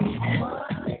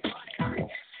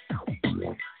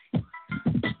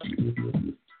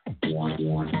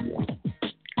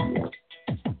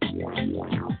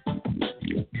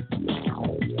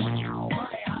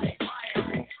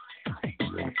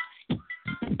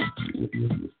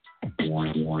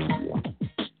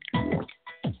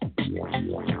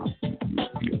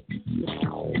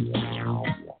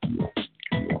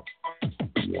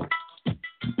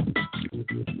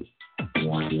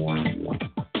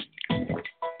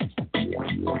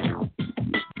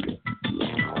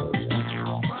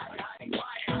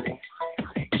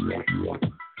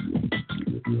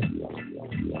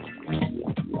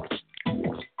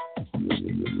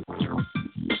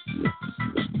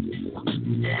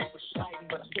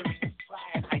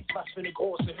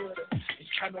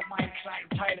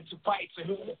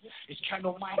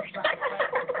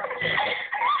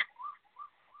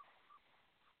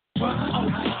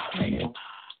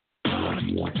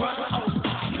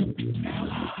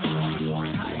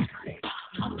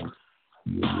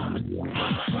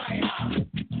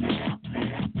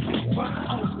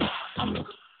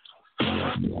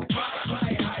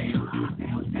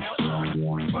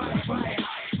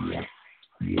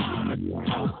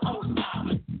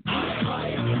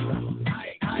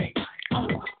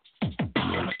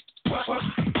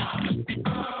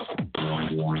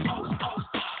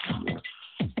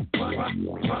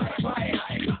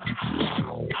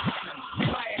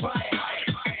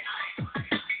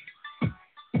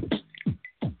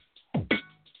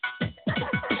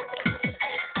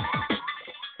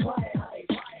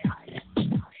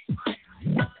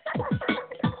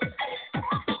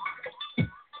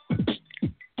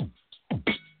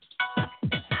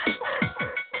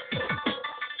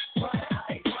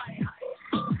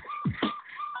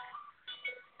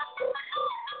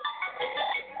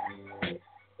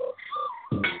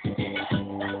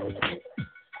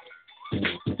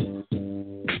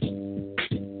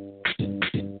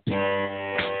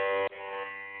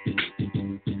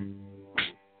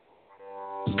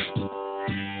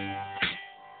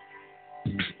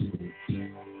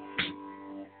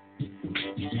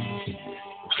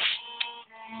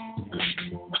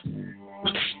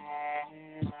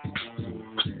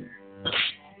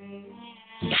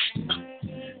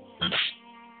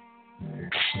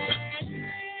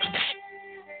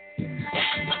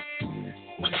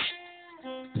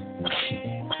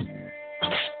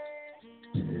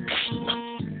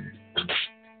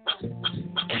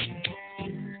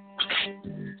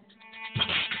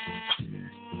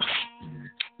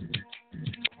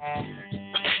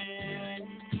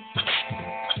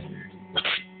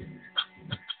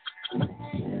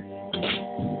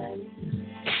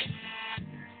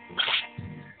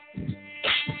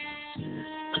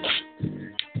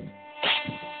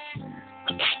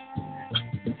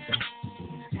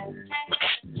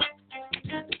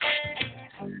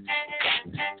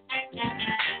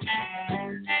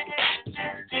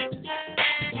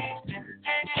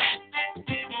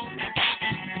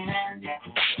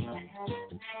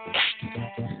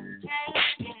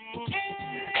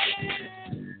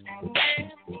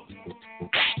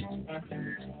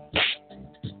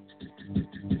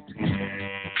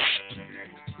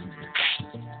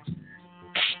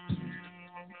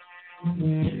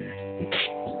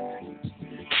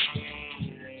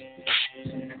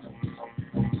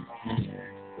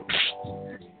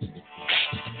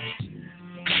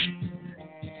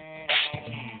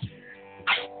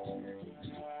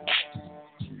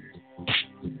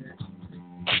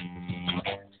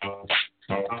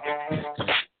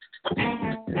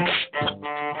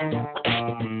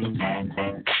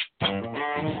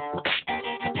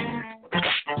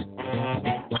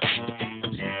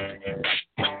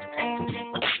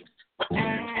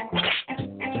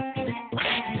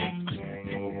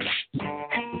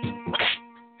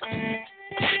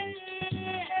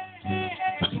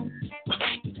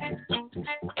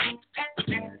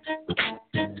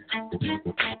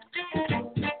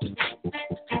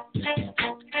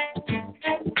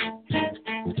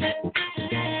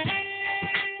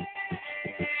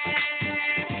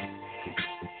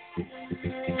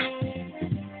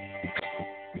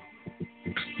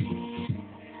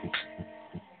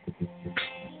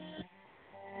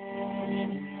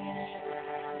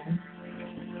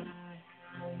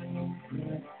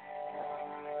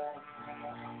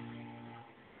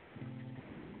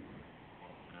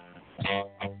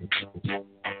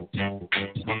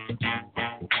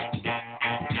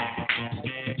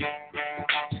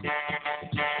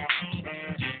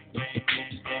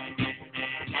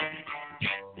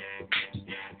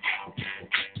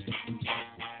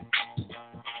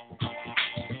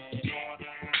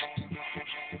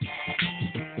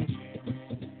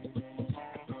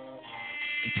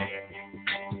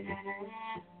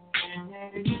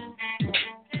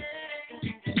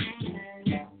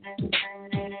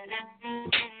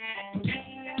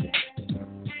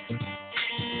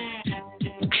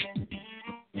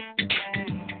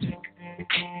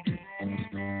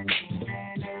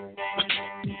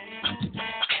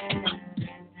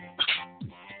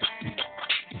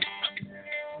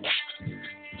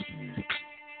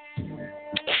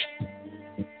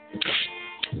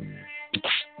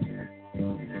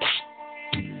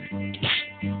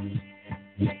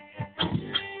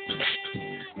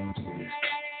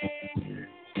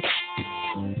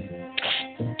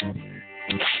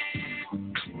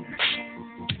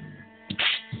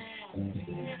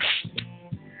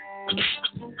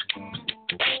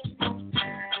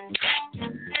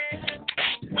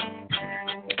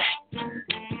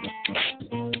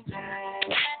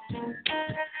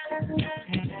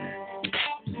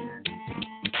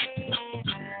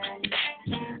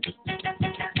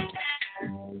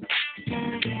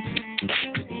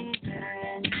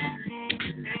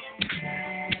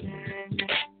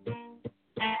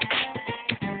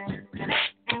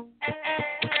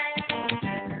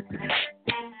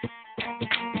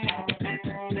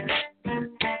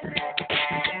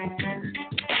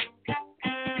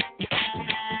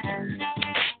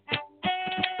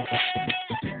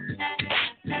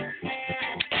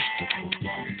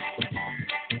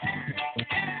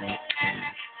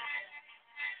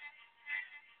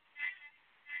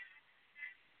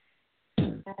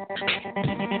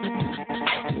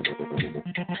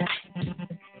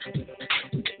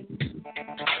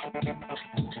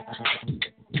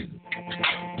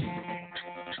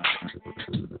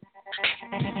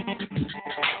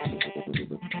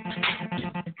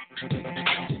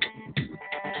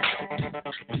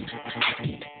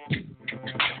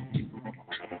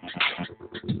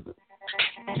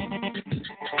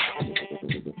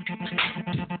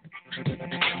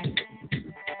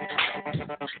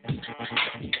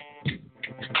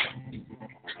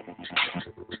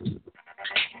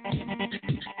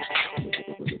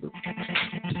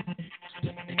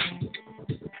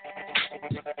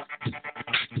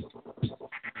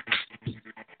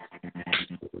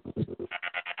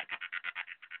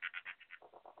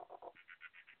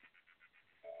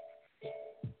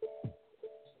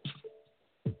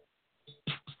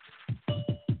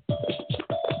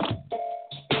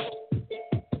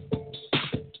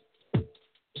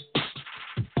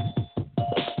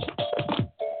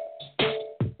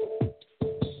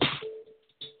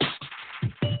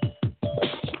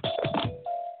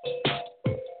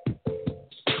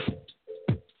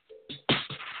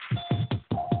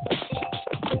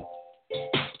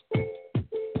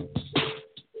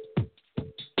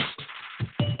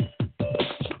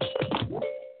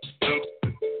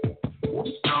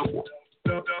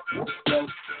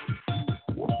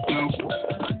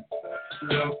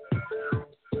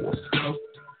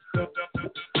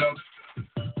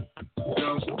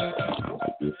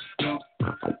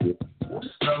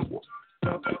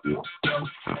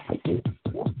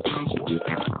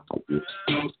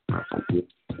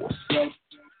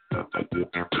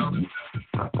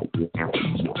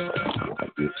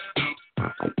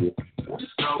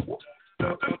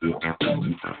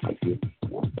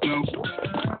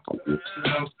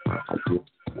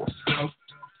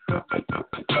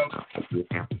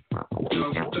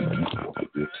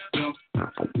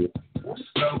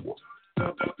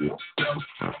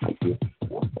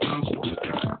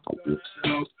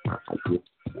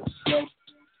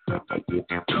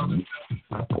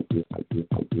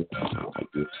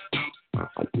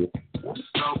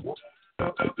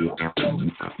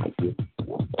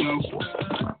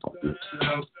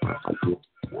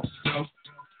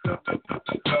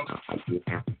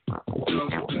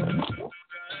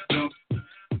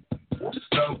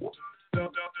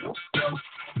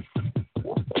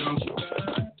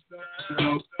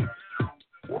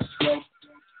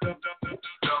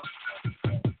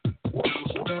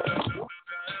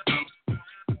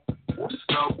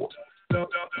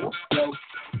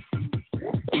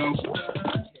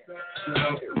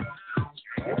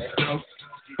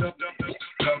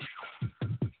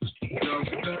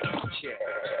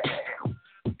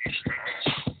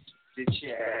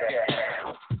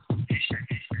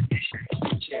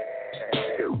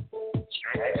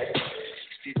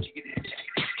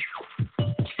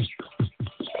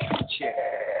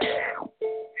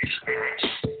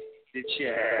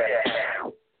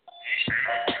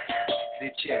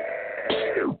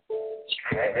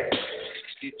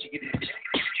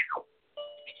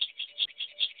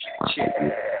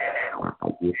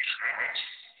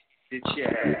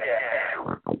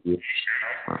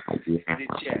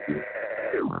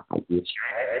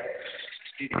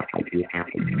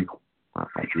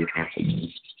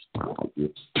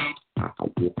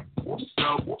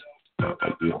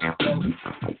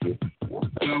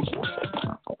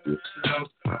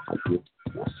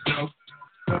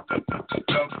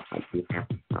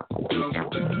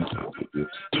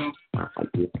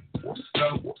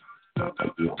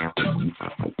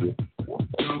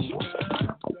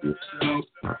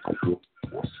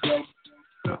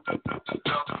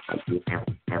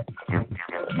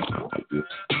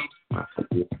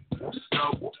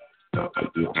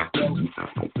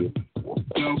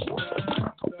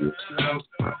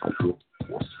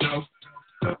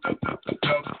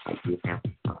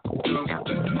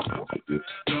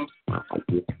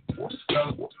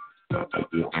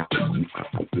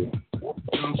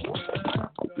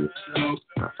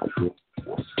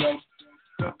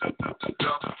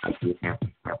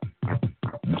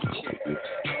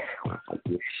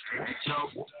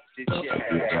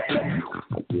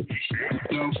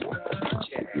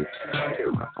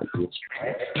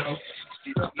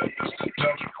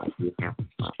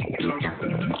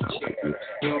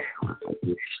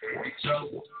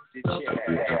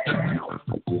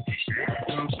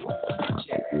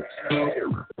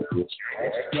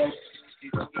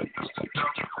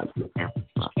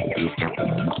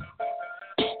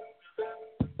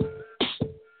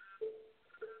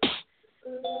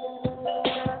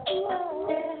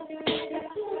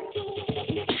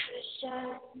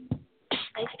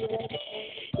 I feel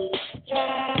it.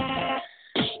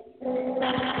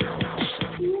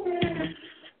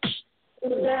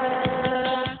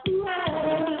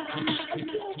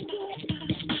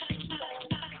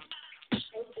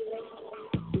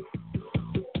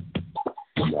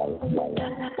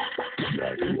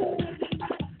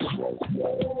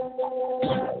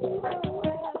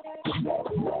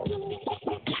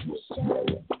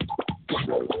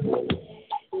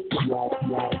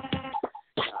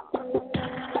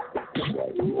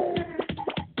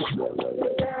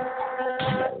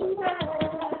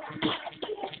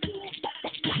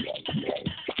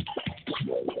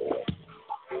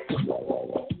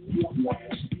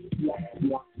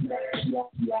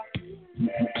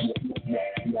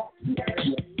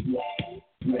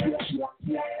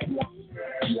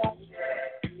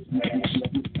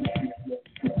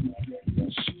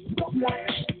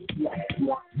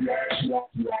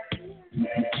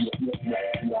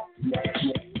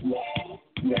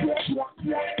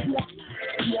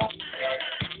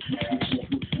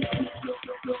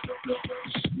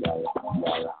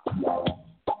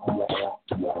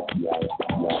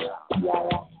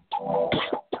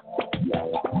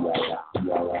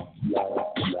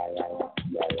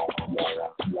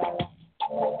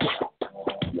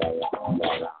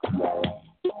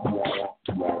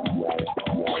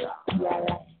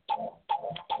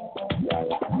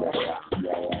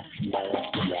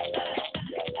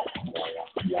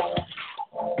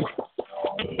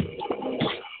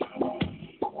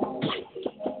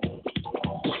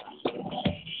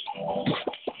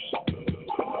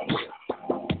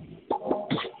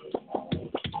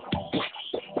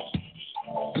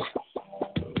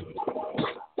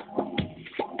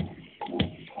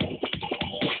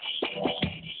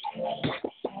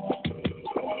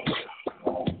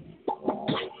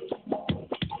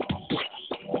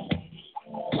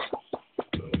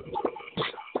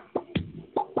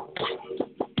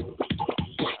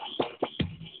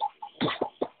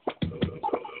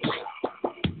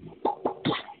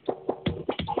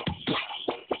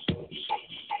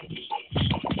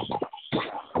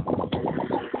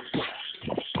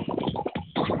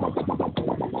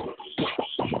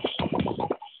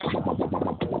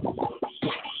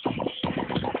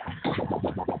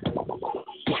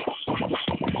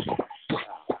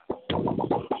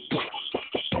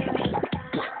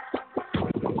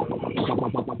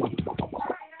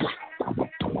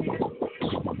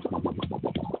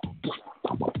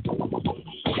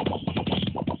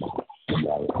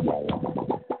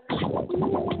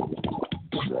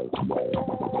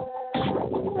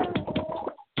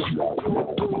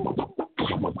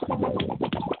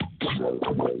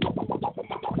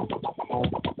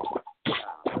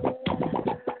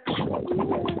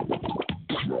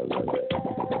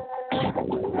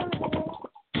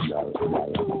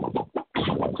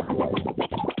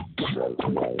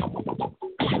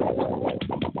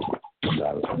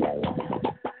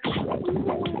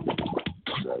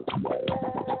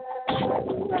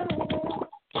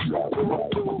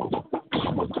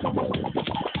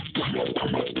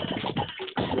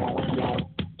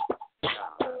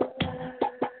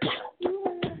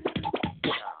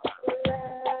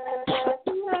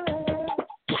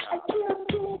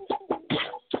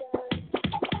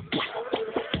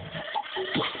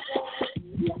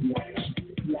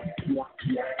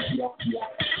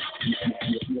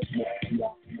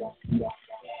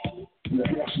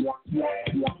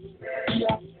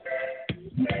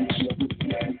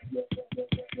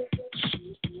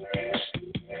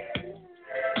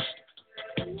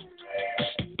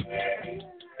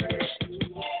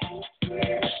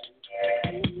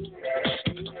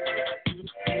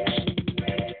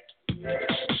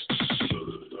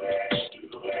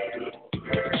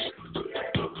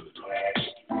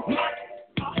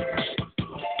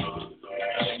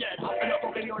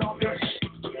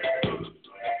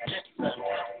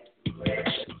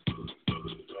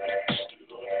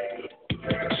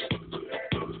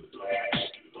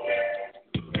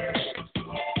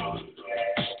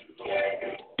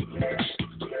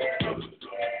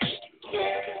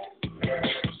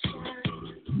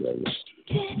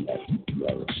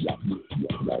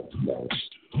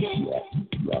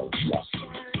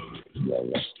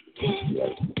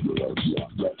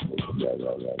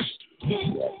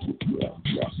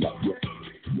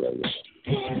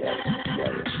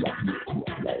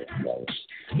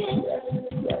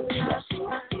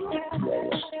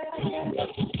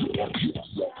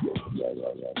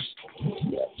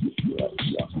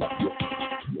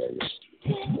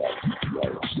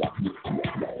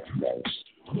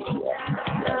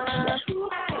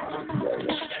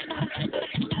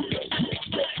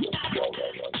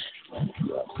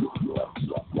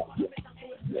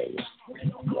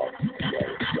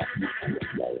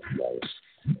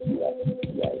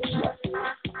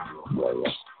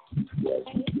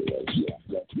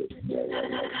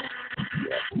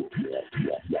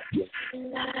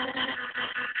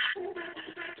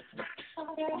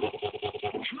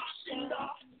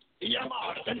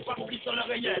 sur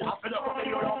le réel, afin de couper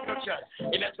l'olon de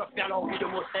jeune, et mettre faire l'envie de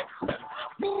mots textes.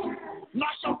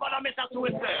 Marchons par la métaphore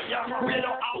et faire, y'a roulé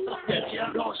leur art social, y'a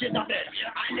plongé d'Abel,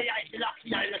 allez, c'est la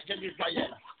fille, le chef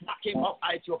d'Israël, la king of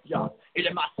Ethiopia, et les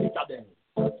masses citadelles.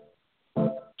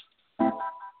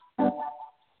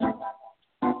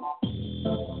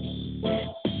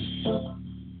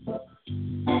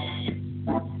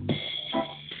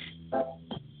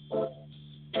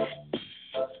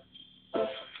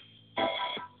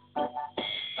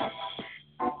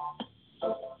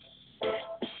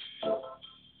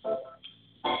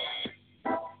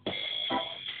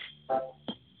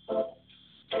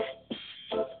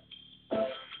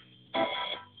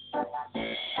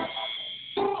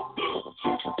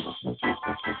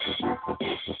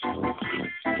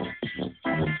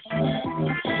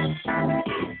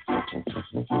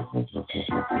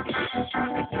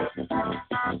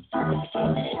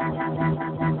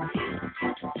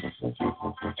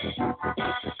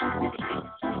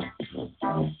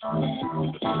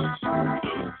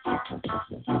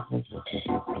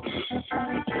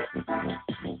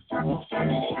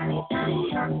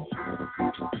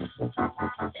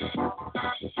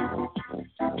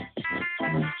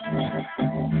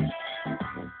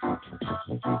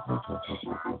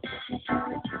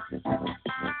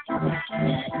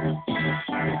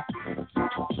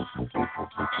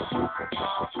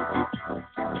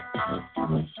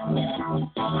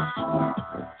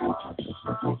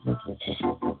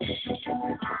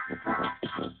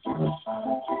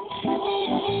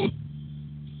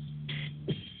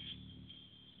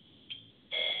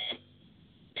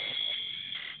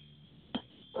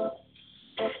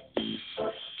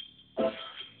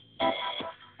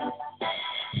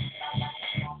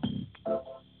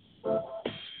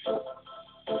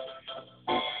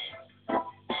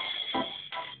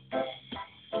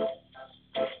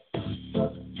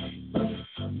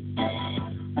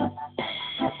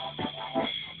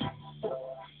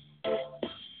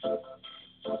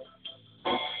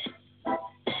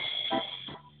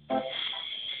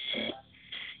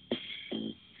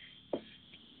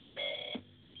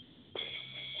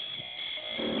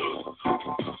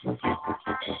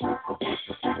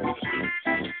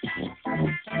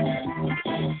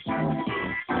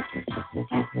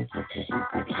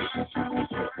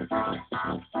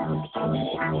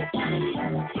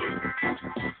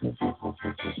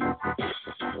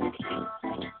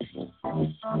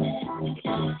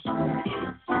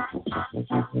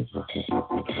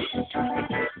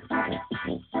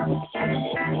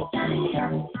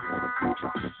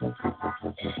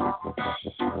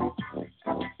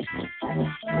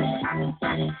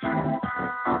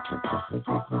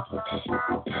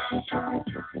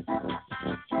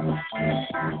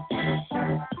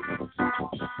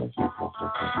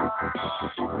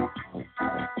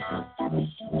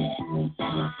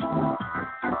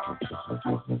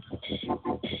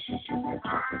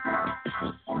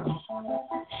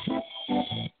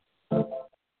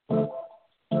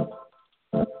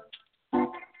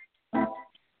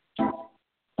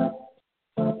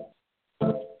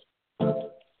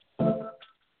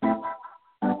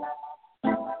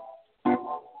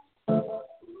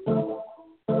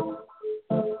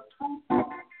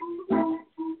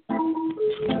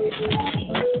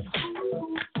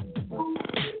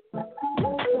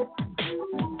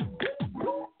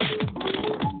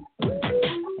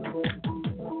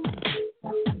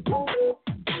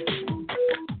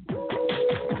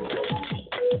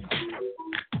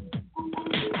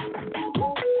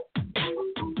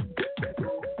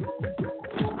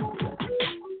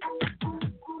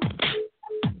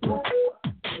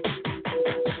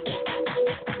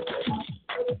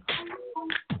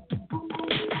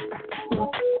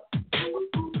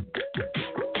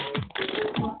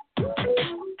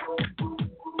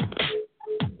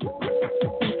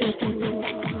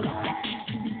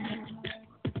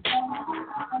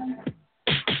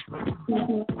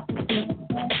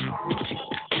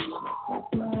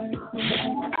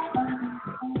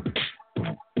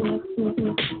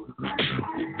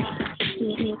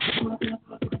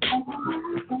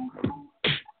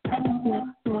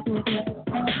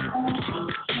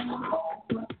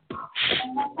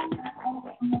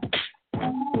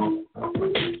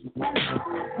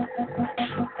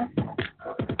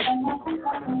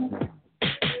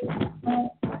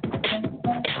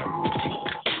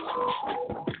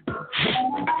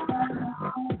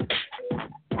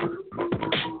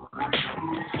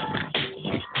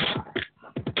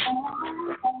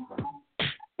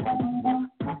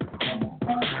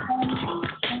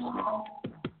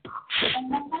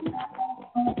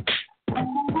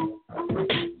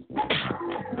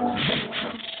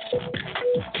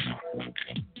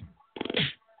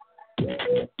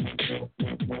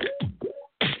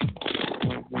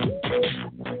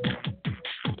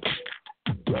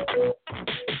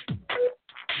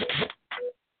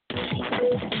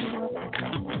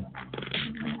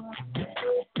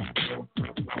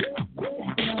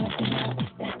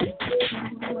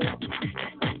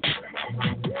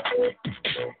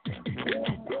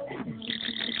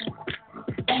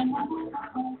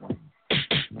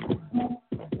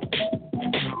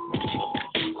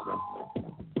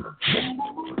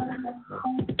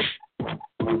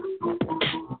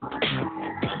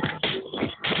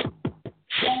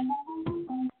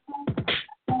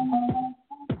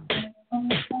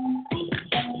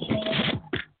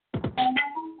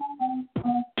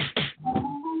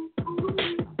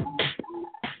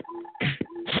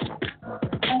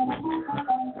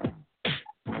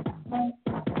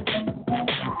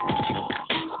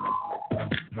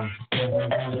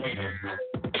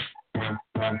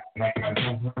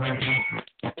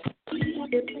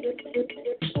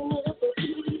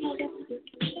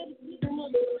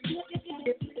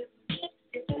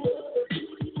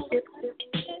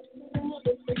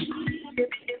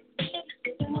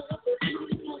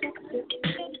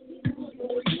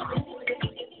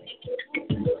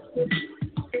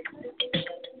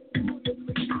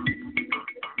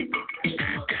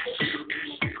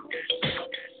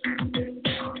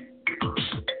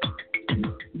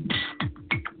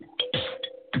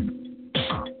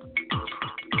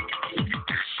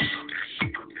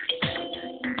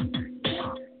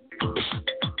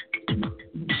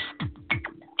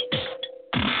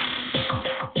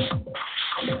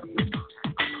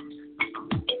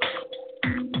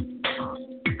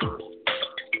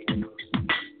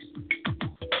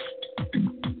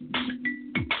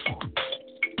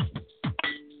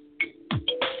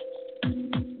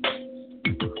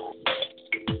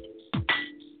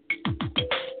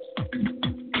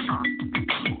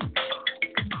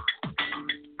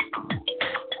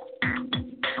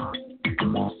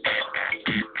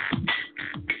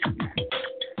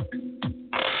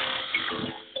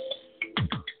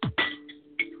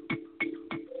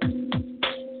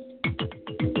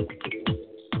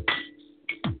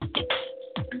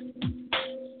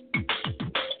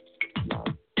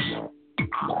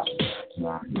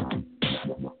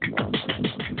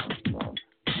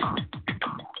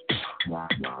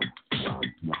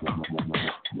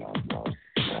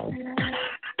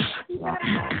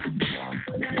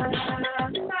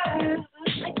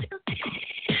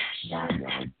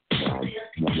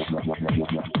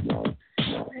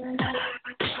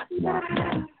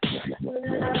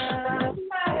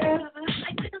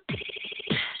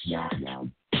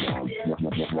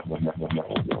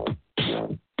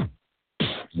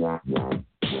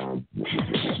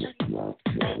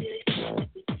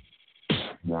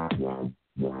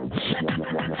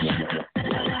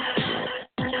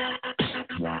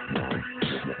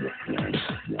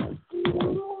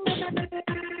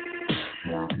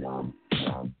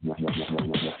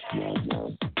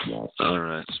 All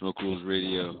right, Smoke Rules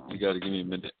Radio. You got to give me a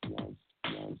minute. I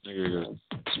gotta go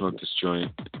smoke this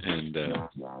joint and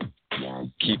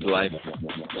keep life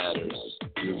matters.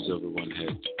 Roofs over one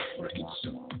head. Working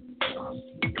still.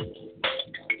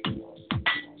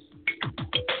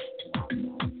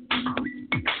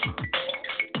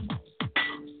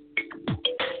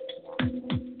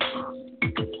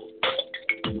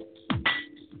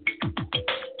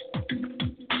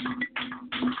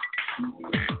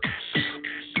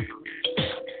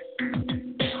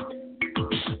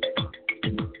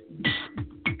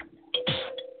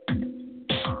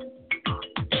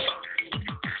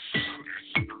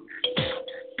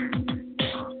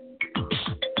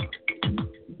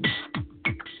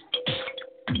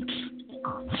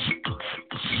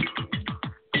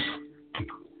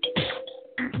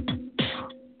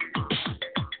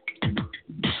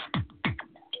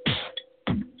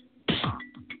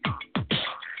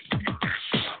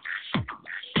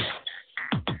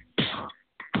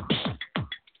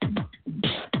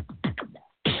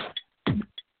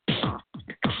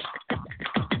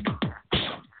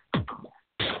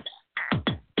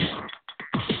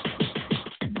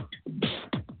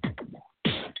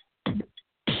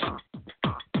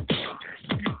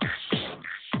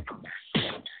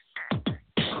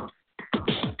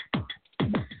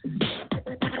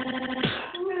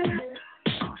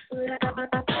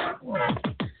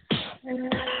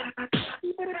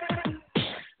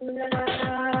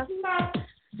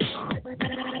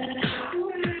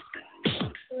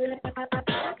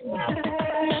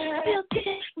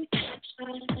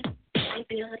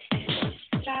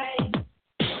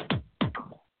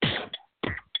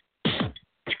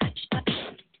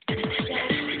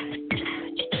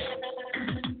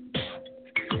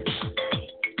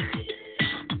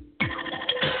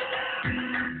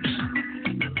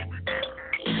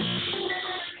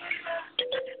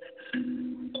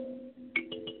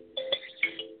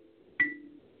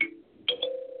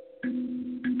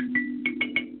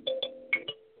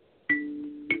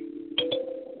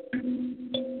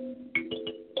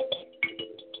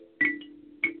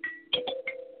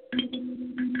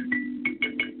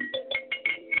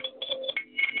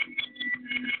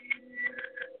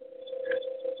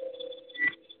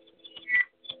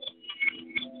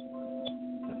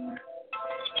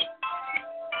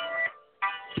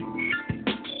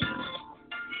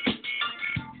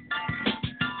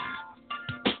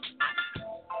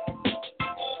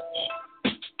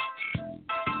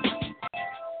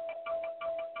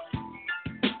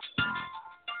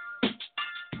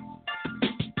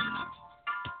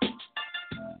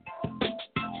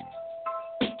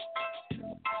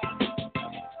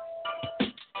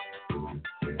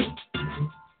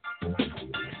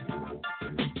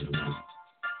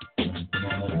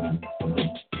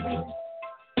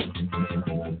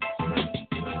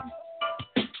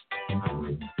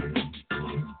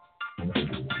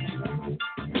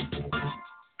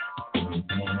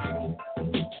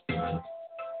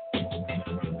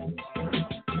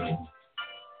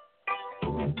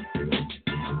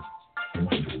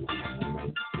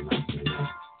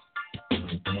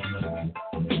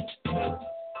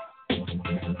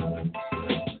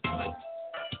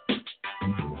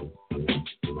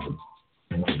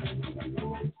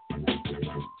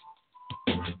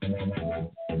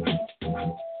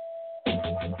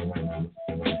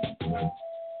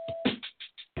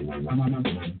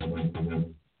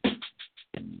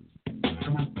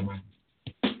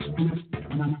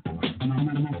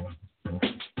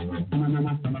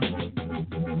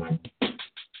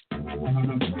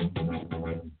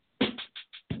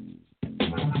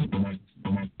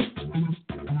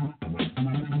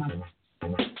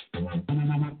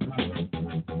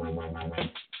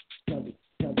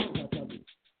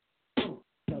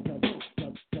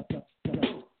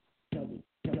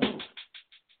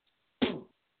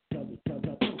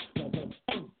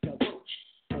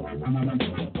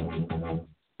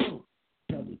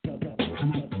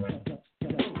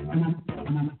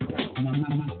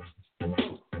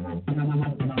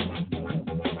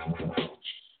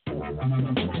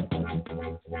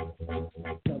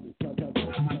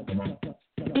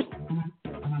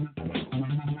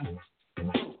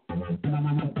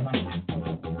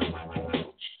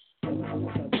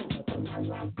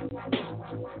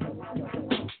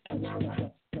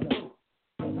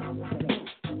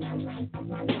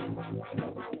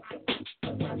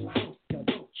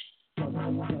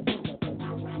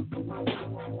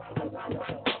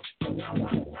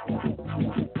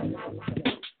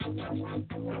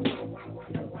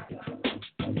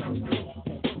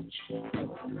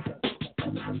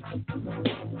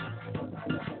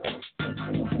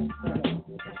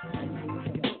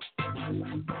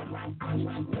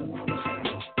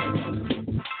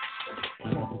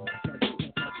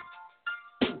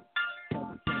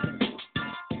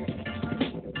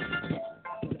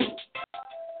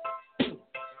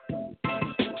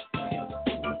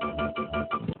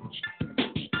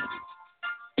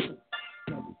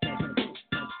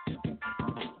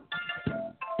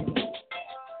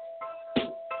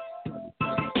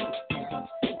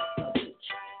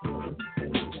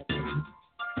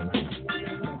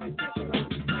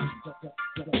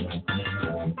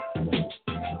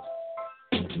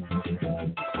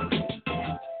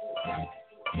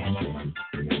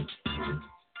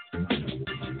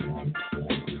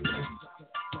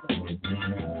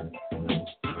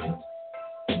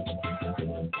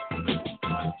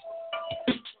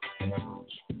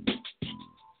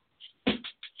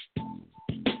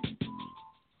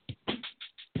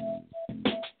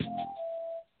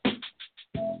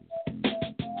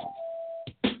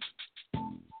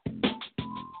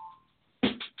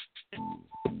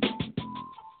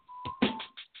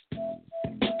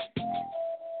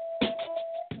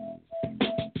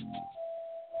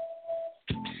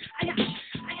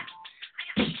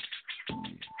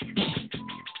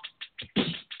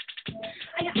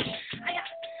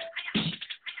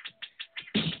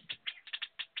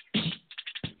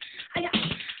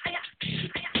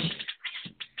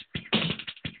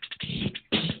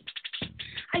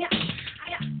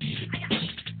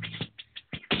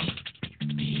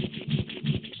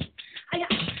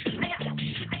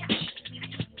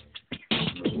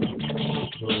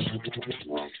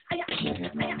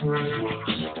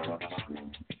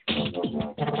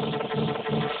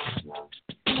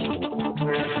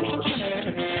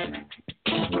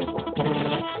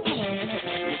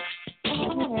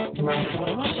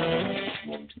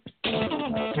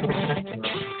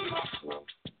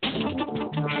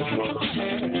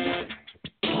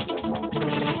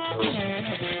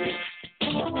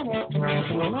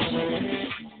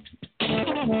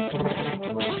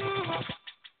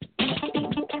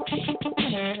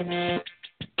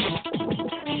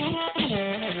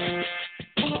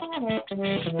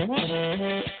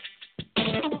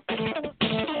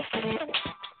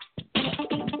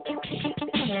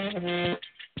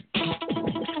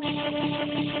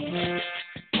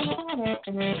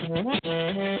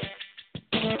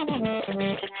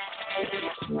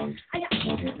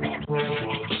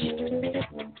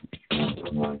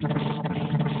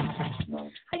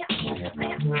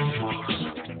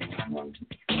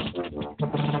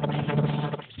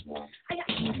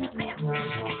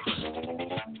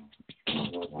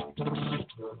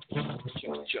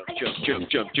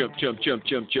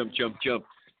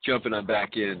 Jump, and I'm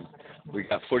back in. We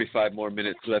got 45 more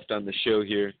minutes left on the show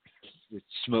here with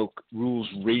Smoke Rules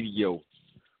Radio.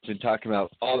 Been talking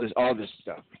about all this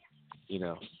stuff,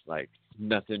 like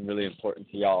nothing really important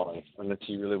to y'all unless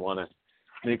you really want to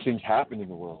make things happen in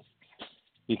the world.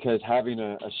 Because having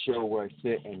a show where I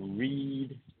sit and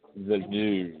read the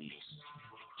news,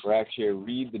 where actually I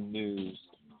read the news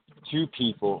to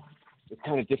people, it's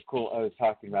kind of difficult. I was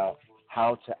talking about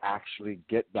how to actually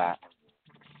get that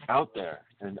out there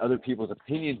and other people's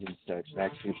opinions and such, and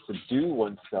actually subdue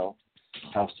oneself,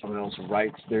 how someone else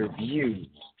writes their views.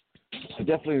 So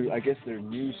definitely, I guess their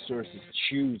news sources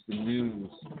choose the news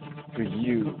for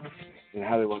you and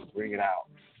how they want to bring it out.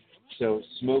 So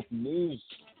Smoke News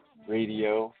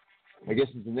Radio, I guess,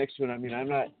 is the next one. I mean, I'm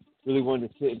not really one to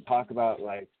sit and talk about,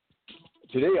 like,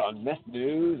 today on meth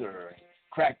news or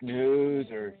crack news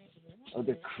or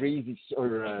other crazy,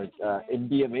 or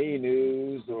MDMA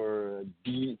news or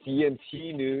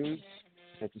DMT news.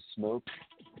 That's a smoke.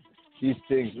 These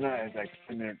things, not as like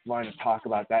sitting there wanting to talk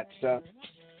about that stuff,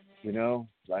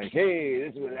 like, hey,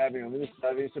 this is what happened on this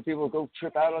stuff. So people go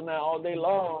trip out on that all day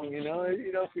long,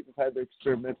 people have had their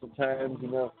experimental times, So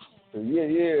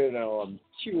I'm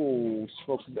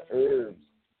smoking the herbs.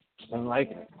 I'm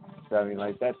liking it. So, I mean,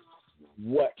 like, that's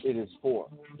what it is for.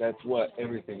 That's what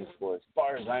everything is for, as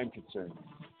far as I'm concerned.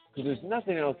 Because there's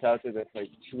nothing else out there that's, like,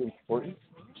 too important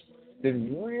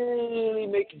than really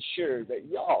making sure that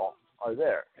y'all are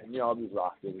there and y'all be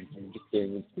rocking and just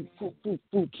getting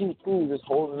just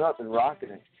holding up and rocking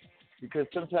it. Because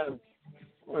sometimes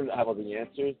I don't have all the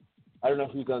answers. I don't know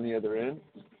who's on the other end.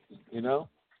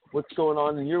 What's going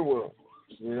on in your world?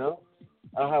 I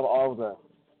don't have all the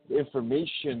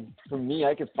information from me.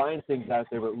 I can find things out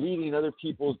there, but reading other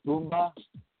people's boomba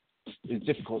is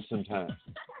difficult sometimes.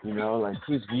 Like,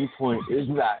 whose viewpoint is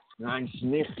that? I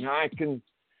can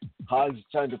how's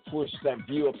trying to push that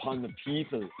view upon the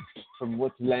people, from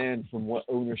what land, from what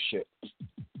ownership,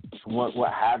 from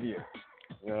what have you.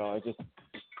 I just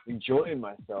enjoying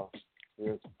myself.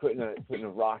 Putting a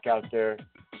rock out there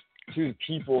to the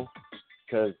people,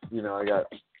 because I got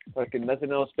fucking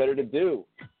nothing else better to do.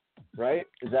 Right?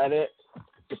 Is that it?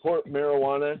 Support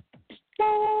marijuana.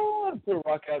 Put a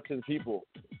rock out to the people.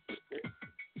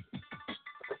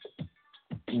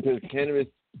 Because cannabis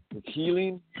is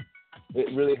healing.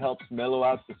 It really helps mellow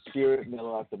out the spirit,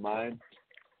 mellow out the mind.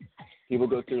 People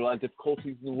go through a lot of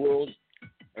difficulties in the world,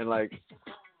 and, like,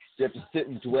 you have to sit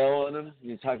and dwell on them.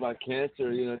 You talk about cancer,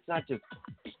 it's not just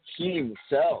healing the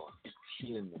cell, it's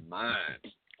healing the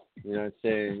mind. You know what I'm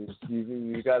saying?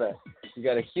 You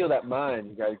gotta heal that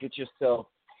mind. You gotta get yourself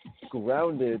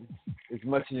grounded as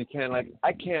much as you can. Like,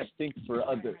 I can't think for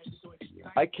others.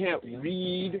 I can't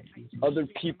read other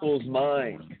people's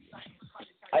minds.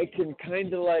 I can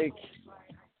kind of like,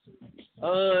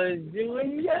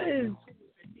 yes,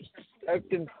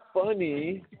 acting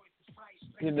funny,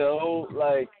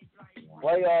 like,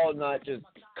 why y'all not just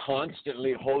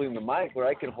constantly holding the mic where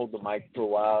I can hold the mic for a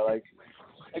while? Like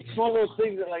it's one of those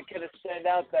things that, like, kind of stand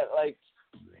out, that, like,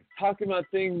 talking about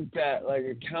things that, like,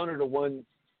 are counter to one's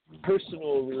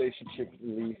personal relationship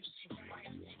beliefs.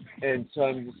 And so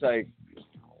I'm just like,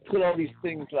 put all these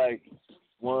things like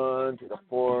 1 to the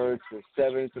 4 to the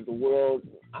 7th of the world.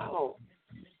 I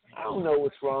don't know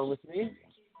what's wrong with me.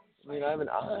 I mean, I have an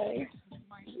eye.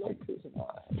 Like, there's an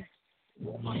eye.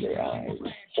 Okay, eye.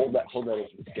 Hold that over the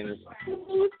skin.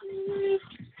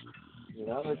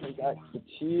 I got the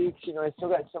cheeks. I still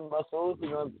got some muscles.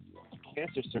 I'm a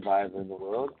cancer survivor in the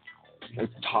world. I'm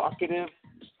talkative,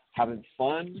 having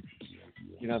fun.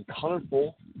 I'm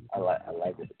colorful. I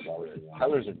like it. The colors.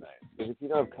 Colors are nice. Because if you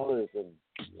don't have colors, then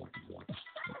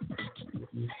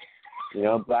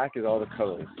black is all the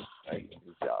colors. Like,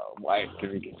 white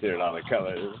can be considered all the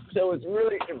colors. So it's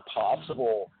really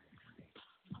impossible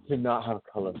to not have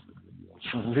color.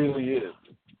 It really is.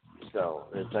 So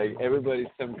it's like everybody's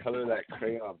some color of that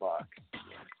crayon box.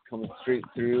 Coming straight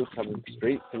through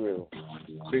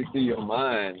your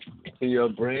mind, to your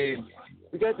brain.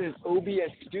 We got this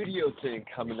OBS studio thing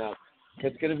coming up.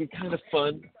 It's going to be kind of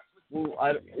fun. Well,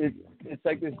 it's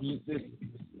like this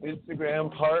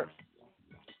Instagram part.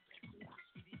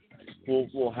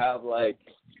 We'll have, like,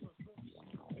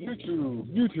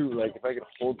 YouTube, like, if I could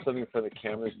hold something in front of the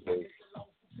camera's face.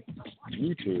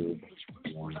 YouTube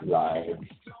live,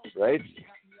 right?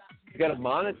 You gotta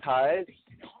monetize.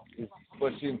 It's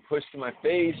what's being pushed in my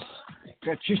face.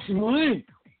 Gotta chase the money.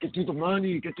 Get to the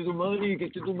money. Get to the money.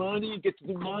 Get to the money. Get to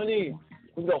the money.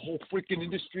 Look at the whole freaking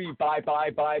industry. Buy.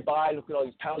 Look at all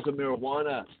these pounds of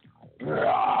marijuana.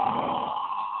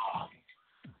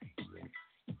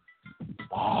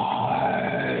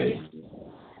 Buy.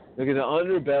 Look at the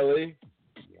underbelly.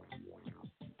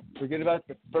 Forget about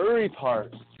the furry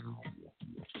part.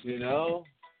 You know?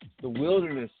 The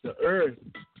wilderness, the earth,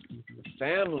 the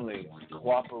family,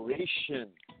 cooperation,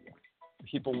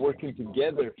 people working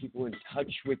together, people in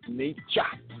touch with nature.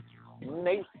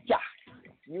 Nature.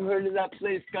 You heard of that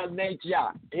place called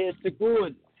nature? It's a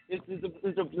good.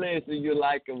 It's a place that you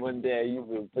like, and one day you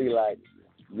will be like,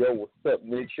 yo, what's up,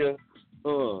 nature?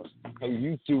 How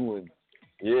you doing?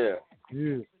 Yeah.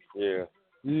 Yeah,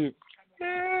 you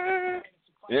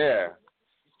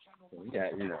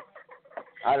know.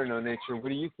 I don't know, nature. What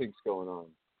do you think's going on?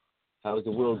 How's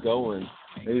the world going?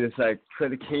 Are you just like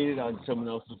predicated on someone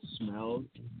else's smell?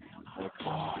 Like,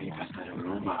 oh, you got that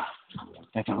aroma.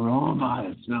 That aroma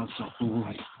that smells so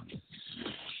good.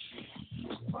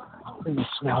 And you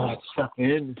smell that stuff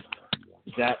in.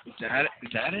 Is that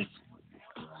it?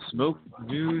 Smoke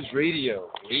News Radio.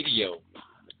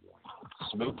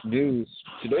 Smoke News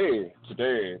today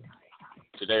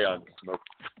on Smoke.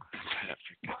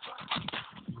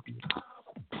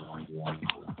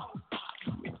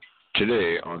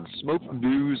 Today on Smoke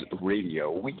News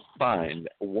Radio, we find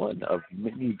one of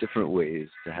many different ways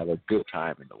to have a good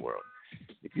time in the world.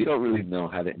 If you don't really know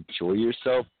how to enjoy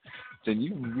yourself, then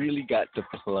you really got to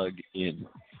plug in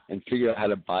and figure out how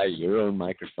to buy your own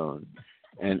microphone.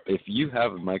 And if you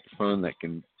have a microphone that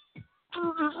can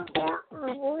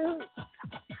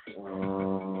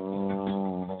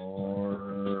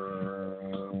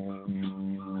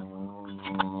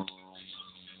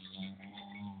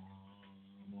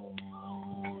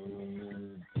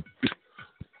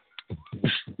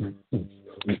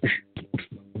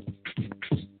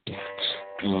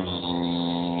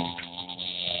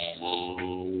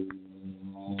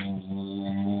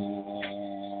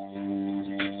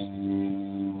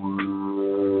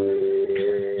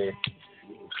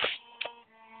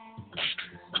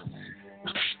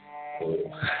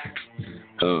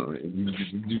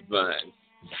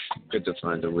got to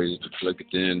find a way to plug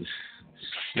it in.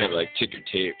 You have like ticker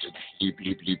tape. Bleep,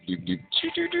 bleep, bleep, bleep, bleep.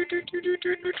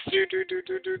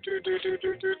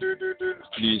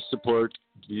 Please support.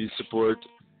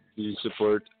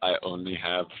 I only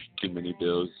have too many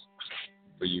bills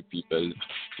for you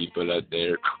people out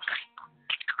there.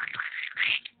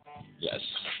 Yes.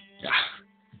 Yeah.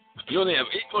 You only have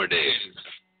 8 more days.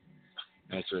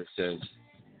 That's what it says.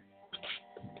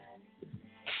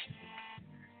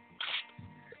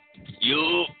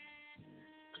 You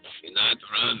cannot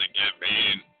run the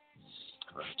campaign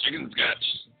for chicken scratch.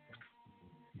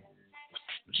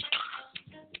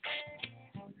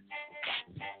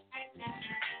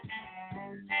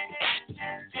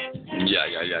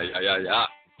 Yeah.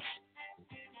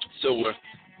 So we're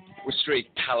straight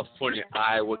California.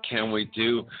 What can we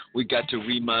do? We got to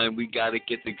remind. We got to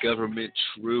get the government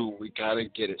true. We got to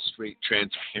get it straight,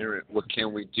 transparent. What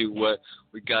can we do? What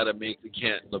we got to make? We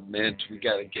can't lament. We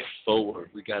got to get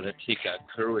forward. We got to take our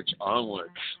courage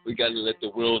onward. We got to let the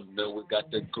world know. We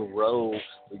got to grow.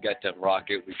 We got to rock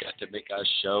it. We got to make our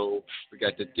show. We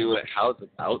got to do it. How's it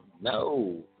out?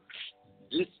 No.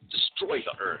 Let's destroy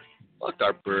the earth. Fuck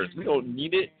our birth. We don't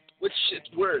need it. What shit's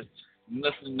worth?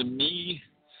 Nothing to me.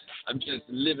 I'm just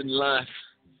living life,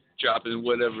 dropping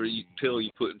whatever pill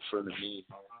you put in front of me.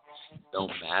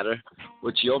 Don't matter.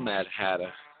 What's your mad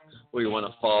hatter? Or you want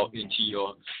to fall into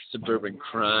your suburban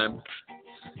crime?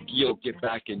 You'll get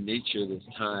back in nature this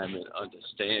time and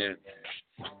understand.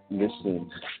 Listen,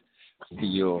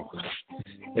 feel.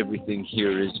 Everything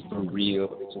here is for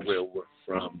real. It's where we're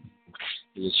from.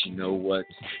 Because you know what?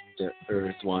 The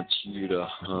earth wants you to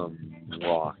hum,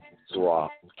 walk,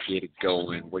 drop, get it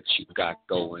going, what you got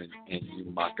going, and you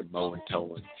mock and mow and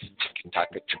towing.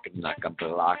 Tick-a-tack, trick-a-knock, I'm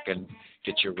blocking.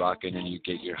 Get your rockin' and you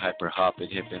get your hyper hoppin',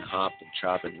 hip and hoppin',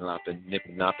 choppin', loppin',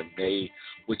 nippin', noppin', nay.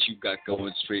 What you got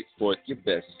going straight forth, you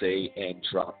best say and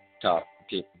drop, top,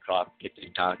 tick, clock, tick,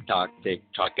 talk, tick,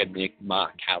 talk, and make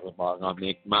mock, halabog, I'll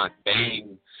make mock,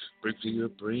 bang, break through your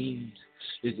brain.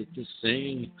 Is it the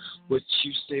same? What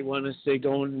you say, wanna say,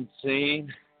 going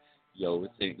insane? Yo,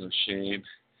 it ain't no shame.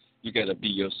 You gotta be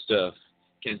your stuff.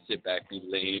 Can't sit back and be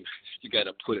lame. You got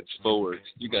to put it forward.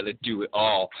 You got to do it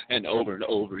all and over.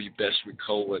 You best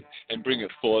recall it and bring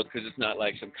it forth, because it's not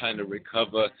like some kind of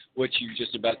recover. What you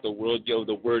just about the world, yo,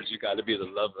 the words, you got to be the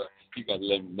lover. You got to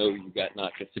let them know you got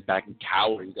not to sit back and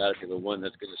cower. You got to be the one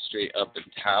that's going to straight up and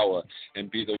tower and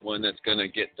be the one that's going to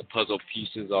get the puzzle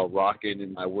pieces all rocking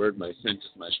in my word, my sentence,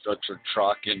 my structure,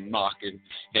 trocking, mocking.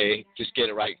 Hey, just get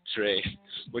it right, Trey.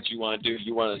 What you want to do,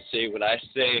 you want to say what I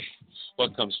say.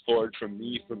 What comes forward from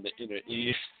me, from the inner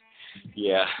ear.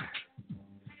 Yeah.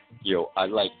 Yo, I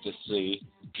like to say,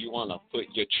 you want to put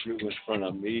your true in front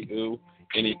of me, ooh.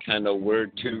 Any kind of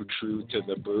word too true to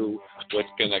the boo. What's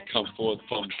going to come forth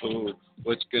from boo?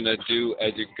 What's going to do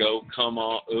as you go? Come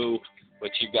on, ooh.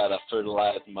 But you got to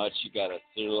fertilize much. You got to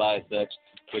fertilize such.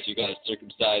 But you got to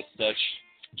circumcise such.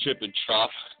 Trip and trop.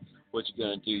 What you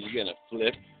going to do? You're going to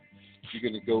flip. You're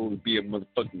going to go and be a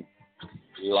motherfucking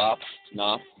lop,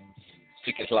 snop,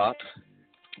 stick it lop.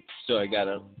 So I got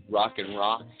to rock and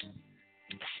rock.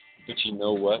 But you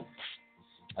know what?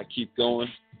 I keep going.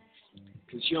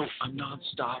 Because, yo, I'm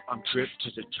nonstop. I'm dripped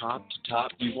to the top,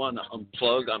 You want to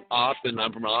unplug? I'm up and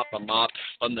I'm up. I'm up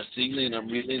on the ceiling. I'm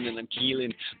reeling and I'm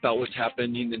keeling about what's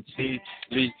happening and see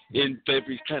in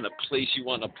every kind of place you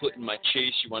want to put in my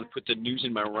chase. You want to put the news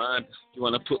in my rhyme. You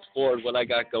want to put forward what I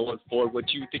got going forward. What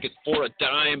you think it's for a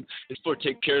dime. It's for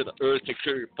take care of the earth, take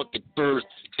care of your fucking birth,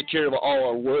 take care of all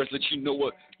our worth. Let you know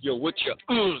what, yo, what you,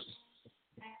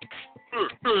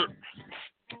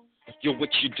 yo, what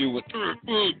you doing,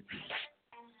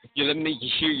 You let me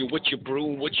hear you, what you're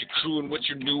brewing, what you're crewing, what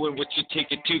you're doing, what you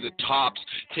take it to the tops.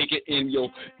 Take it in, yo,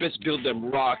 best build them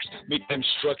rocks, make them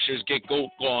structures, get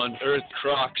gold on earth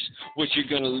crocs. What you're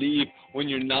gonna leave when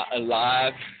you're not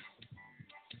alive.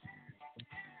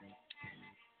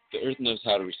 The earth knows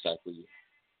how to recycle you.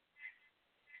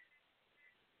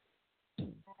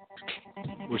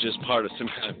 Which is part of some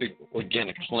kind of big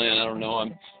organic plan. I don't know.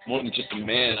 I'm more than just a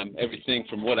man. I'm everything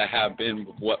from what I have been,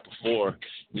 what before.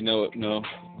 You know, no,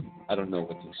 I don't know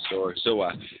what's in store. So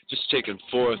I just taking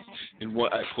forth in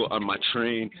what I put on my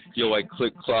train. Yo, I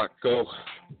click, clock, go.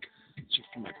 Check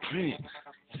for my brain.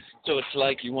 So it's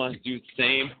like you want to do the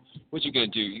same. What you gonna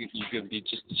do? You gonna be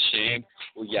just ashamed?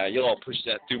 Well, yeah, you'll all push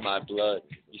that through my blood.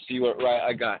 You see what, right?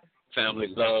 I got family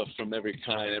love from every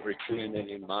kind, every queen,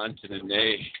 any man to the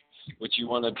nay. What you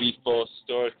want to be full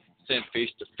story, stand face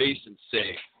to face and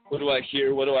say, what do I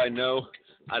hear? What do I know?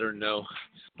 I don't know.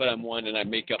 But I'm one and I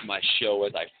make up my show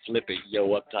as I flip it,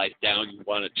 yo, upside down. You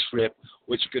want to trip?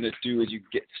 What you going to do is you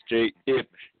get straight, tip,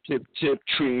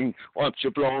 tring, watch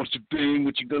your belongs to bing.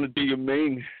 What you going to do, your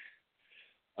main?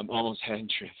 I'm almost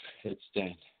hand trip,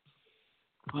 headstand.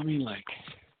 I mean, like,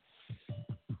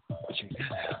 what you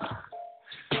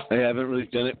got? I haven't really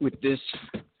done it with this,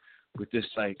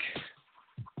 like,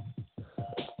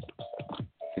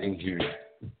 thing here.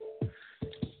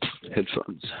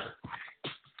 Headphones.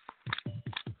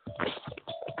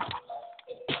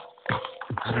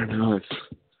 I don't know if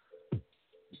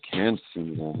you can see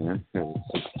me down there.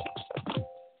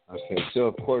 Okay, so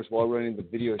of course, while running the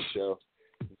video show,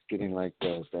 it's getting like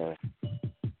the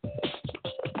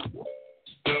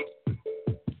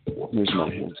where's my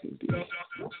hands gonna be?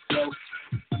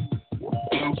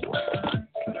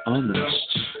 Almost.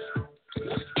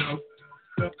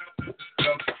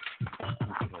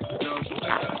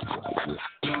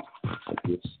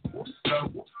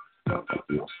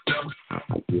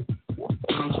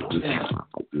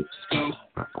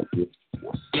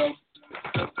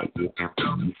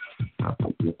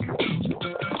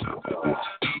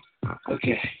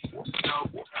 Okay.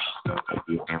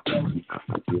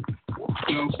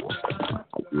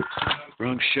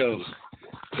 Wrong show.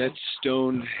 That's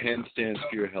stone handstands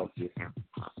for your health.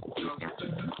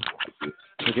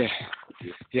 Okay.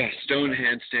 Yeah, stone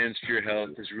handstands for your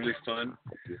health is really fun,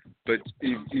 but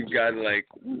you've got to like,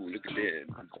 ooh, look at that.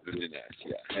 Really nice.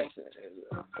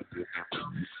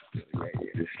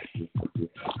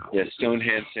 Yeah, stone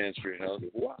handstands for your health.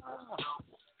 Wow.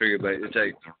 Figure, but it's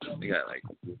like they got like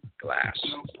glass,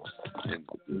 and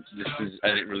this is I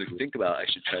didn't really think about. I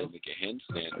should try to make a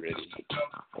handstand ready,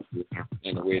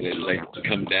 and a way to like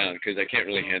come down because I can't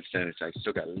really handstand. It's like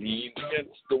still got to lean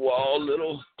against the wall a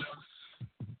little.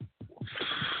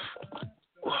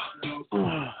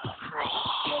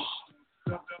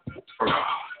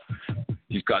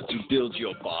 You've got to build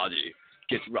your body.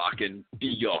 Get rockin', be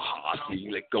your hearty,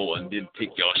 let go and then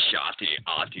take your shotty,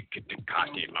 arty, kitty,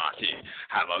 matty,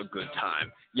 have a good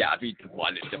time. Yeah, be the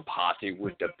one at the party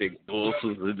with the big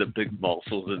muscles and the big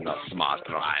muscles and the smart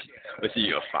rhyme. But see,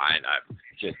 you're fine, I'm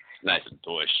just nice and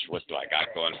push. What do I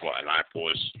got going for? And I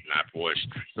push.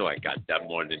 So I got that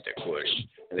more than the push.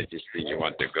 Let's just see you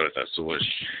want to go to the swoosh.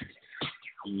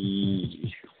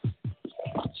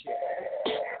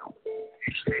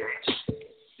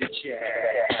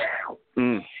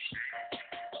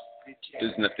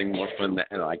 There's nothing more fun that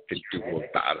I like to do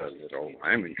about a little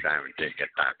rhyming time and take a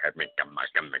talk. I make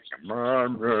a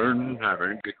murmur,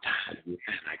 having a good time. And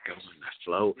I go and I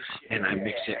flow and I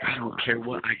mix it. I don't care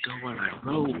what I go and I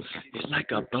roll. It's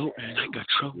like a boat and like a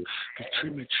trope. A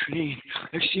train.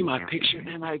 I see my picture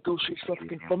and I go straight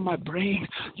fucking from my brain.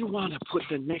 You want to put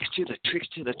the next to the tricks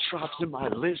to the drops in my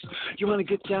list. You want to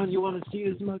get down, you want to see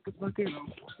this motherfucker.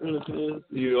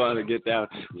 You want to get down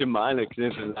to my next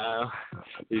now.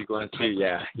 You're going to see,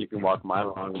 yeah, you can walk my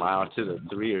long mile to the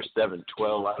 3 or 7,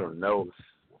 12, I don't know.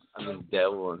 I'm the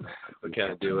devil, and what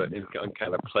can I do it in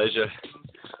kind of pleasure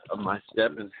of my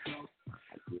stepping?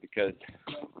 Because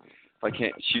if I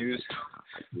can't choose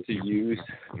to use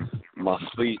my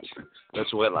feet,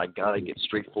 that's what I gotta get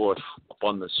straight forward up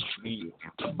on the street.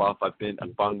 I've been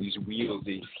up on these wheels,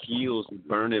 these heels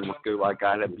burning. What do I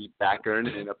gotta be back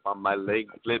earning up on my leg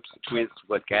flips, twist?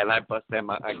 What can I bust?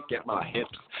 I get my hips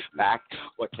back.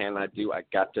 What can I do? I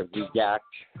got to react.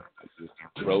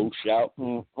 Throw, shout,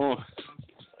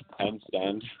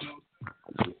 handstand,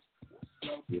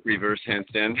 reverse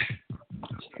handstand.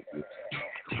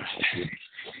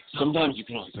 Sometimes you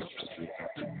can also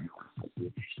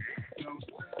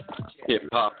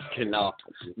hip-hop cannot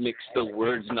mix the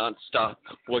words non-stop.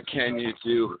 What can you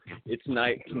do? It's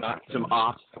not some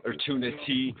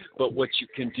opportunity, but what you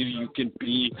can do, you can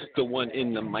be the one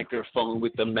in the microphone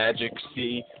with the magic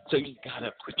C. So you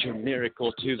gotta put your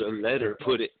miracle to the letter,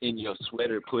 put it in your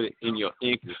sweater, put it in your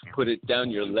ink, put it down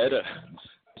your letter.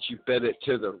 Bet you bet it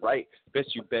to the right,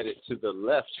 bet you bet it to the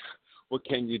left. What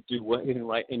can you do? What ain't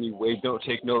right anyway? Don't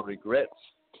take no regrets.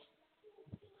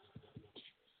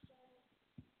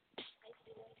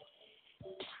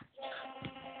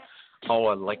 All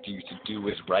I'd like you to do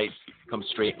is write, come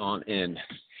straight on in.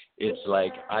 It's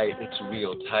like, it's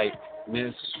real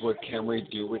tightness. What can we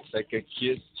do? It's like a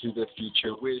kiss to the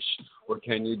future wish. What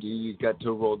can you do? You got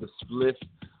to roll the spliff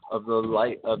of the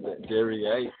light of the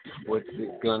dairy. What's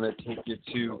it gonna take you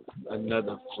to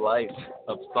another flight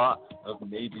of thought of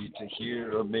maybe to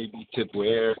here or maybe to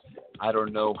where? I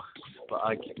don't know, but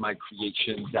I get my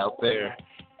creations out there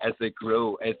as they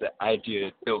grow, as the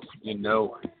idea built, you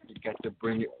know. You got to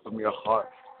bring it from your heart.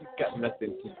 You got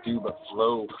nothing to do but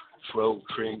flow,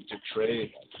 train to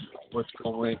trade. What's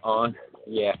going on?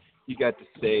 Yeah, you got to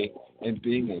say and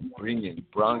bring it,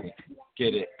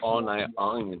 get it all night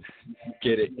on and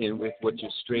get it in with what you're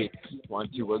straight.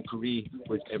 Want to agree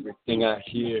with everything I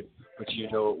hear, but you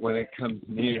know when it comes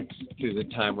near to the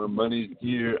time where money's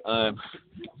dear, I'm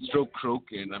stroke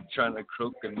croaking. I'm trying to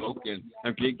croak and moking.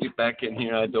 I'm getting get back in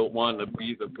here. I don't want to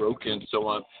be the broken, so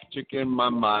I'm checking my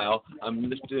mile. I'm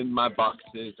lifting my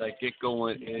boxes. I get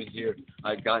going in here.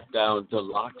 I got down the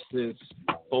loxes,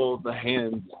 full the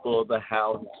hands, full the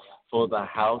house,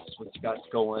 what's got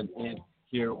going in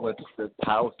here, what's the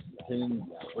house pin,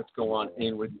 what's going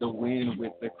in with the wind,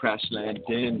 with the crash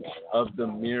landing of the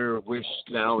mirror, wish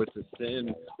now it's a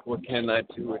sin. What can I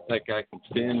do? It's like I can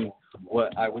spin.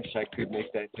 What I wish I could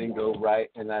make that thing go right,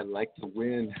 and I'd like to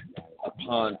win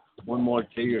upon one more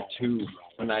day or two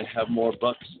when I have more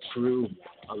bucks through,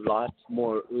 a lot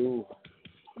more ooh,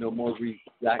 no more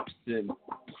relaxing.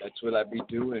 That's what I'd be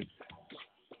doing.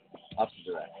 Opposite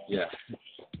of that, yeah.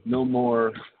 No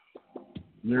more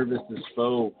nervous as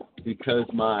foe because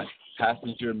my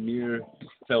passenger mirror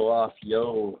fell off,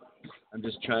 yo. I'm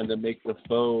just trying to make the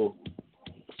foe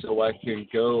so I can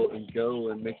go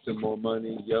and make some more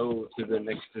money, yo, to the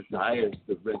next desires,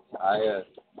 the retire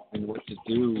and what to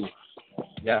do.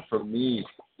 Yeah, for me,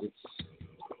 it's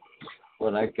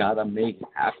what I gotta make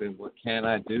happen. What can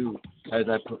I do? As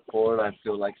I put forward, I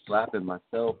feel like slapping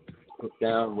myself. Put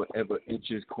down whatever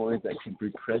inches, coins that can be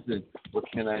present. What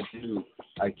can I do?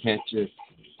 I can't just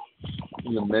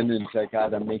amendments. I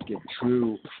gotta make it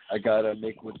true. I gotta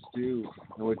make what's due.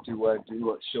 And what do I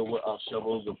do? I'll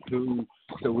shovel the poo.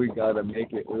 So we gotta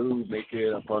make it make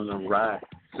it up on the right.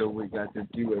 So we got to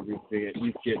do everything. At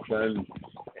least get done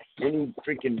any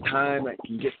freaking time. I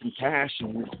can get some cash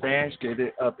and move fast, get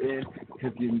it up in.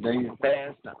 Cause you know you're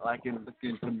fast. Not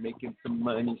looking to making some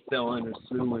money, selling or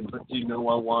suing. But you know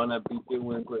I wanna be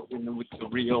doing with the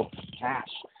real cash.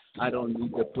 I don't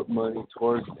need to put money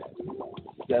towards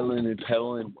selling and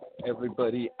pelling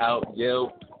everybody out,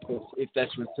 yo. If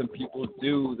that's what some people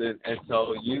do, then it's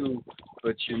all you.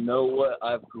 But you know what?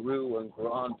 I've grew and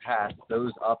grown past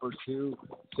those opportunities.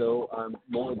 So I'm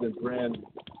more than brand.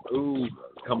 Ooh,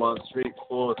 Come on straight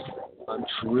forth. I'm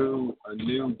true, a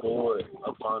new boy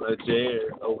upon a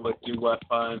dare. Oh, what do I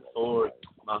find forth?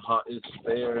 My heart is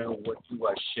fair, and what do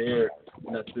I share?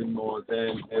 Nothing more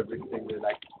than everything that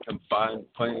I can find.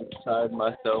 Playing inside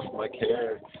myself, my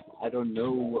care. I don't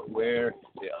know where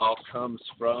it all comes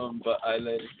from, but I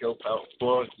let it go out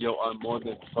forth. Yo, I'm more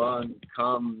than fun.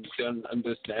 Come to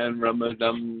understand,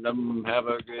 rum-a-dum-dum. Have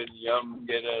a good yum,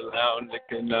 get a loud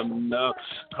lick-a-num-num.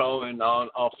 Crawling on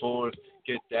all fours,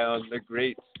 get down the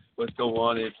grates. What's going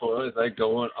on in for us? I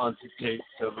go on to take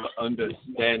some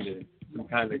understanding. Some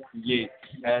kind of create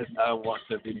as I want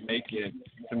to be making.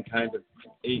 Some kind of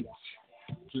create.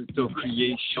 So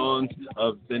creations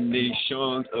of the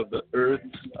nations of the earth,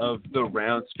 of the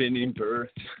round spinning birth,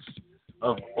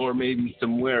 of or maybe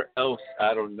somewhere else,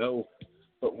 I don't know.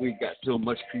 But we got so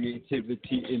much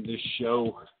creativity in this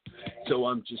show, so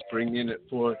I'm just bringing it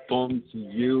forth home to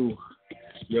you.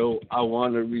 Yo, I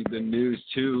want to read the news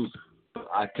too.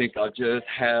 I think I'll just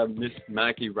have Miss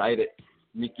Mackie write it.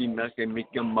 Mickey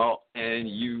Malt, and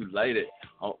you light it.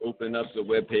 I'll open up the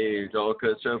webpage, I'll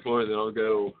cut forth, and I'll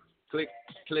go click,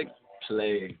 click,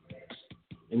 play.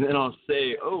 And then I'll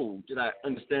say, oh, did I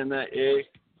understand that, eh?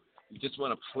 You just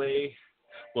want to play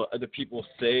what other people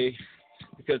say?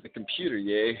 Because the computer,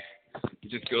 yeah, you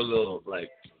just go a little, like,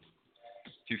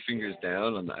 2 fingers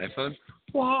down on the iPhone.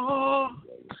 Whoa.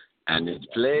 And it's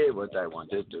play what I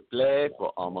wanted to play for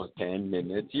almost 10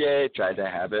 minutes. Yay, tried to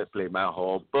have it play my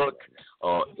whole book.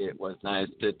 Oh, it was nice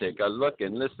to take a look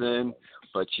and listen.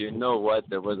 But you know what?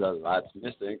 There was a lot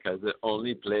missing because it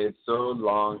only played so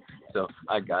long. So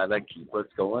I got to keep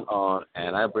what's going on.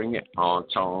 And I bring it on,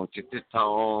 tone to the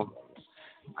tone.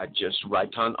 I just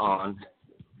write on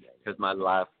because my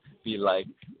life be like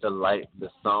the light, the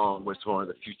song was for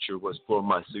the future, was for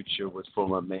my suture, was for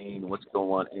my main, what's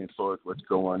going in for it, what's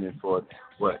going in for it,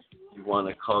 what you want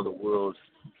to call the world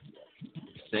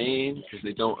sane because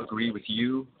they don't agree with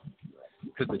you,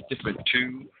 because they're different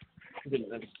too. They're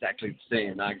not exactly the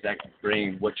same, not exactly the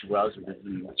brain, what your browser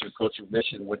is, what's your cultural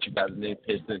mission, what you got in there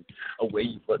pissing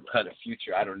away, what kind of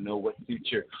future, I don't know what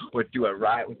future, what do I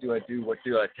write, what do I do, what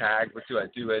do I tag, what do I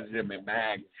do, edit in my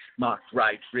mag, mock,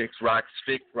 write, fix, rock,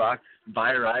 spick, rock,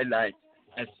 buyer, I like,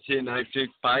 as tin, I take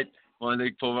fight, one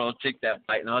leg forward, I'll take that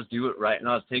fight, and I'll do it right, and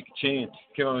I'll take a chance,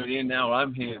 come on in now,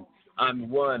 I'm him, I'm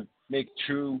one, make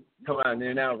true, come on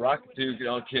there now, rock it to, get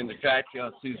on in the fact, get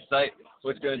on see the sight,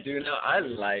 what's going to do now, I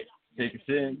like. Take us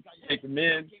in, take them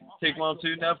in, take them on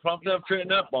to now, prompt up,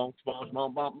 trend up, bonk, bonk,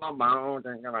 bonk, bonk, bonk, bonk,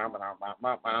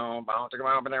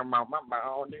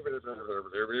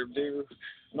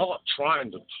 not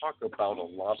trying to talk about a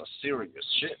lot of serious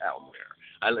shit out there.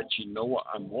 I let you know what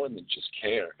I'm more than just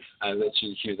care. I let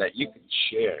you hear that you can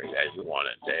share. Yeah, you want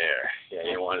it there.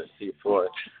 Yeah, you want to see for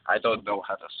it. I don't know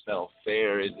how to spell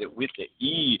fair. Is it with the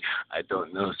E? I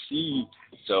don't know C.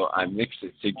 So I mix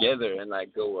it together and I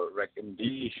go a reckon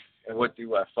B. And what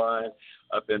do I find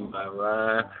up in my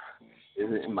rhyme? Is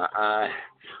it in my eye?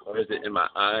 Or is it in my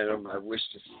eye or my wish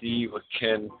to see? What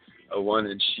can a one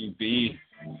and she be?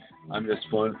 I'm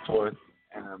just one fourth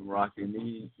and I'm rocking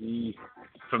E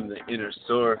from the inner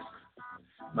source.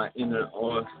 My inner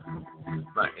oath,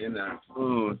 my inner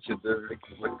to the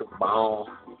liquid ball.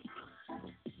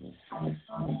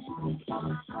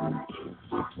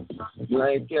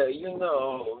 Like, you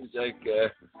know, like,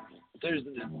 there's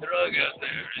the drug out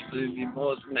there. It's the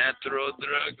most natural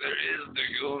drug there is, the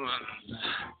human.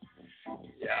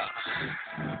 Yeah.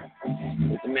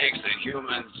 It makes the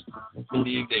humans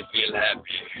believe they feel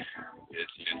happy. Yes.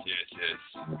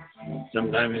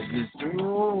 Sometimes it's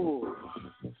true.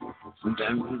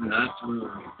 Sometimes it's not true.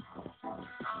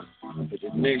 But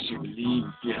it makes you believe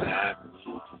you feel happy.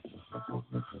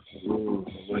 Ooh,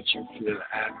 what you feel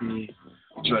happy.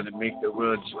 Try to make the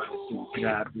world try to feel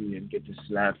happy and get to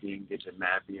slappy and get to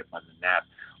nappy upon the nap.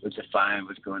 What's the fine?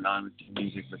 What's going on with the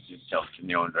music, with yourself in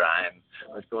your own rhyme?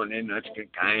 What's going in? What's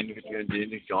good kind? What's going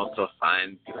in? It's also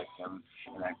fine. Like them,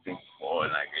 and I think, oh,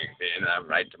 and I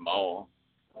write them all.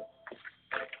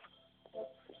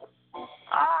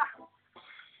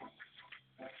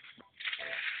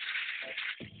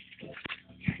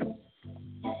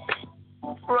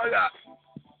 What I got?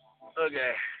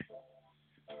 Okay.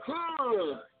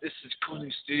 This is cool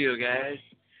new studio, guys.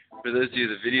 For those of you,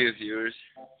 the video viewers.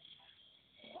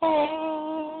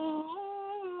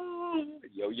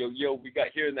 Yo, we got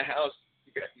here in the house.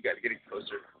 You got to get it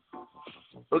closer.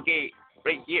 Okay,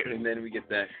 right here, and then we get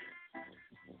that.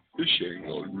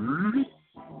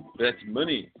 That's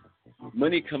money.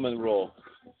 Money come and roll.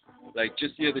 Like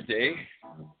just the other day,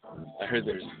 I heard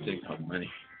there's a thing called money.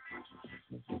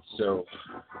 So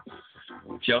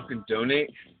if y'all can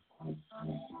donate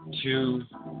to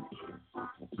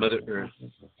Mother Earth,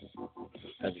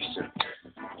 that'd be sick.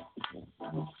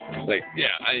 Like, yeah,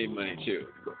 I need money too,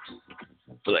 of course.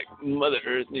 But like, Mother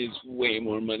Earth needs way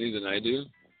more money than I do,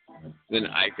 than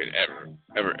I could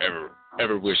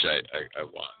ever wish I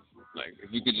want. Like,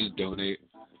 if you could just donate,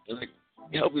 and like,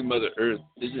 helping Mother Earth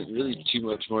isn't really too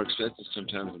much more expensive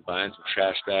sometimes than buying some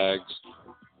trash bags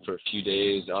for a few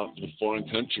days off in foreign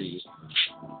countries.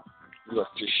 Look,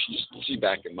 you see,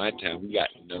 back in my town, we got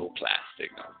no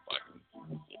plastic, no fucking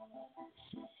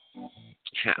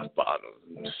half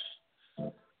bottles.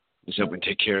 Just helping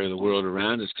take care of the world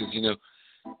around us, because, you know,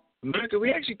 America,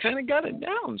 we actually kind of got it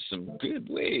down some good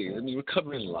ways. I mean, we're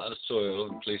covering a lot of soil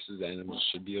in places animals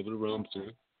should be able to roam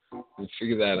through. We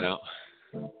figure that out.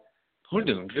 We're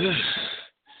doing good.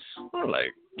 We're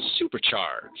like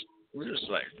supercharged. We're just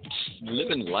like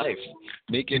living life,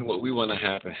 making what we want to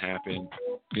happen,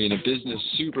 being a business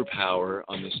superpower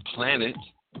on this planet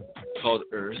called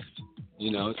Earth.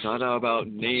 You know, it's not all about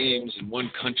names and one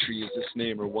country is this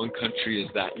name or one country is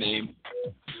that name.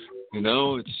 You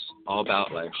know, it's all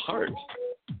about like heart.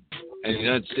 And in the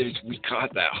United States, we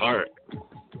caught that heart.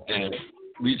 And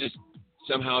we just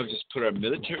somehow just put our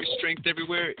military strength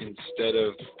everywhere instead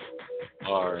of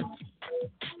our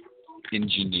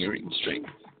engineering strength.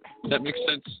 Does that make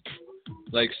sense?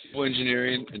 Like civil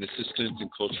engineering and assistance and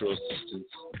cultural assistance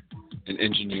and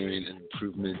engineering and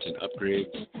improvement and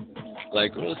upgrades.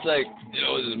 Like, well, it's like, you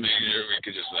know, just making sure we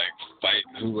could just like fight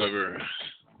whoever's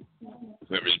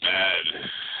bad.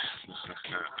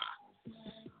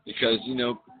 Because, you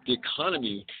know, the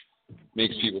economy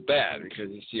makes people bad because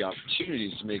you see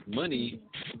opportunities to make money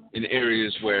in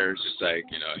areas where it's just like,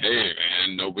 you know, hey,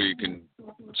 man, nobody can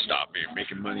stop me from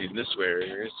making money in this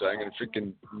area, so I'm going to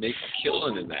freaking make a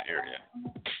killing in that area.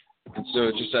 And so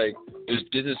it's just like there's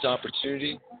business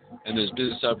opportunity, and there's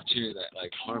business opportunity that,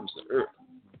 like, harms the earth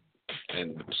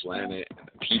and the planet and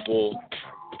the people.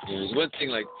 You know, there's one thing,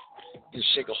 like, you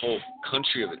shake a whole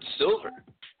country of its silver.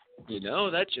 You know,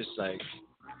 that's just like,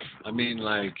 I mean,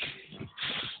 like,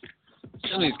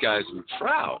 some of these guys would be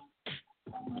proud.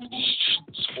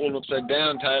 Just hold upside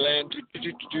down, Thailand.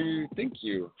 Thank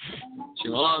you.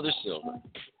 To all the silver.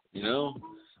 You know,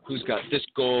 who's got this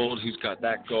gold? Who's got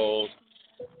that gold?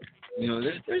 You know,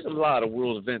 there's a lot of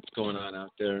world events going on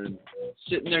out there, and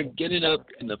sitting there getting up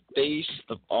in the face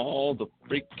of all the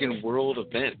freaking world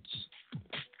events.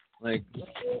 Like,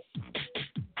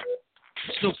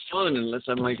 it's no fun unless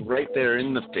I'm like right there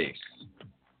in the face.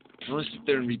 I want to sit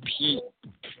there and repeat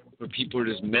where people are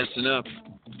just messing up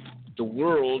the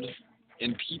world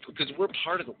and people, because we're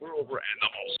part of the world. We're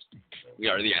animals. We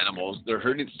are the animals. They're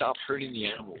hurting. Stop hurting the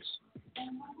animals.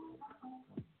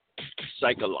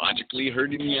 Psychologically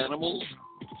hurting the animals.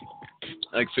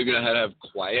 Like figuring out how to have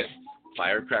quiet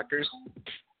firecrackers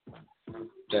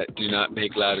that do not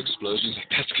make loud explosions. Like,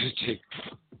 that's going to take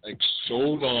like so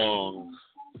long.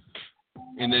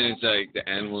 And then it's like the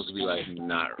animals will be like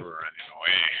not running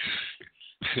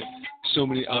away. So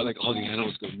many, like all the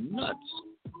animals go nuts.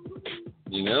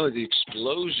 You know, the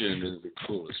explosion is the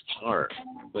coolest part,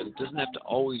 but it doesn't have to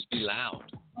always be loud.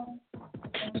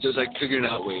 It's just like figuring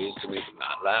out ways to make it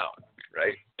not loud,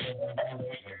 right?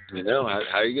 You know,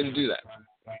 how are you going to do that?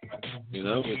 You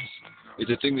know,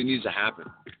 it's a thing that needs to happen.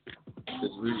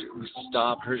 Because we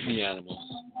stop hurting the animals,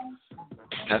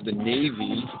 have the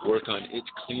Navy work on its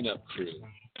cleanup crew,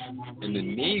 and the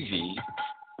Navy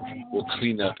will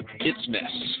clean up its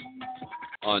mess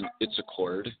on its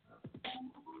accord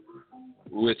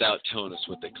without telling us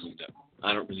what they cleaned up.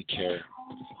 I don't really care.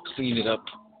 Clean it up.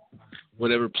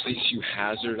 Whatever place you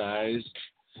hazardized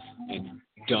and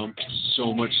dumped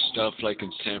so much stuff like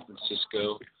in San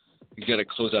Francisco, you got to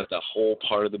close out that whole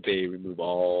part of the bay, remove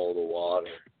all the water,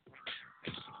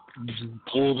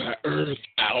 pull that earth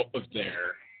out of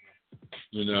there.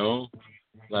 You know?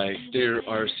 Like, there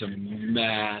are some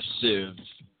massive,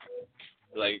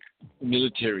 like,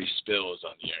 military spills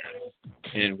on the earth.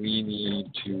 And we need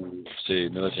to say,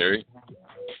 military,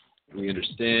 we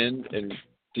understand, and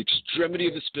the extremity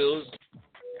of the spills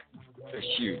are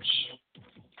huge.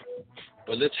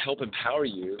 But let's help empower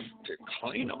you to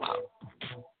clean them out,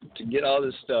 to get all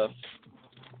this stuff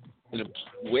in a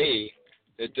way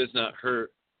that does not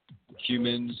hurt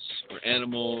humans or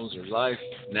animals or life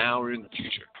now or in the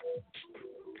future.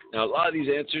 Now, a lot of these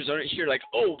answers aren't here like,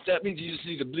 oh, that means you just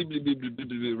need to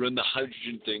run the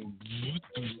hydrogen thing,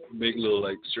 make a little,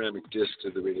 like, ceramic discs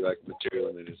of the radioactive material,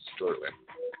 and then just store it away.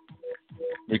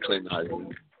 Reclaim the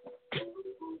hydrogen.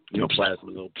 You know, plasma,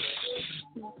 little,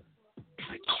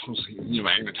 like, you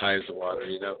magnetize the water,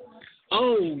 you know.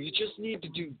 Oh, you just need to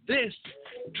do this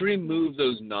to remove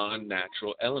those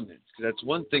non-natural elements. Because that's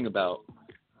one thing about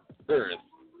Earth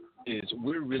is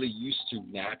we're really used to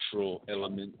natural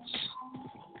elements.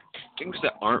 Things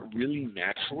that aren't really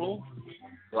natural,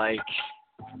 like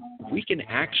we can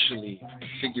actually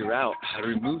figure out how to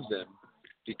remove them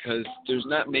because there's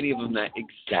not many of them that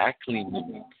exactly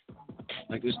mimic.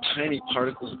 Like there's tiny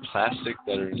particles of plastic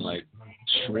that are in like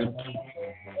shrimp,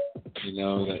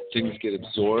 that things get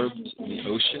absorbed in the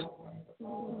ocean.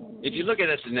 If you look at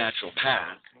it as a natural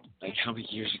path, like how many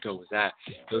years ago was that?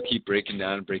 They'll keep breaking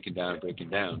down and breaking down and breaking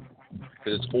down.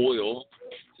 Because it's oil.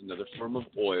 It's another form of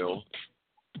oil.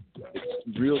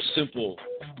 It's real simple.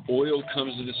 Oil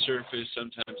comes to the surface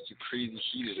sometimes through crazy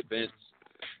heated events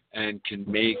and can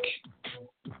make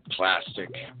plastic,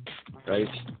 right?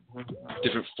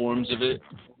 Different forms of it.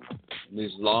 And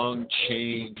these long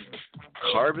chain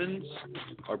carbons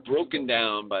are broken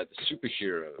down by the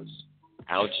superheroes,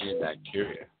 algae and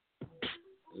bacteria.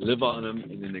 They live on them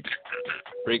and then they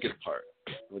break it apart.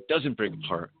 What doesn't break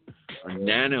apart are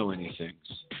nano anythings.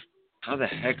 How the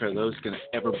heck are those going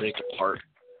to ever break apart?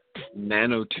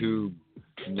 Nanotube,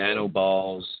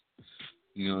 nanoballs,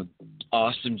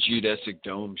 awesome geodesic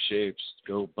dome shapes.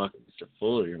 Go Buck, Mr.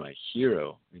 Fuller, you're my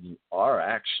hero. And you are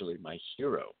actually my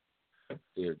hero.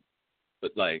 Dude.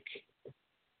 But like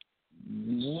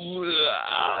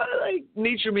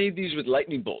nature made these with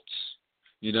lightning bolts.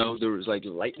 There was like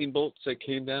lightning bolts that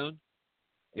came down.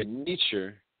 And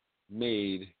nature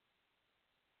made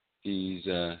these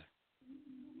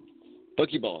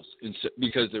buckyballs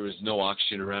because there was no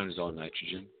oxygen around, it was all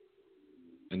nitrogen.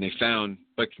 And they found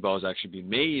buckyballs actually being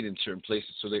made in certain places,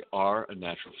 so they are a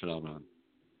natural phenomenon.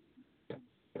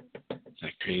 Is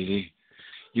that crazy?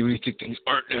 You really think things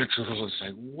aren't natural? It's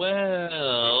like,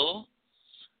 well,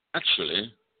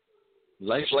 actually,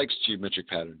 life likes geometric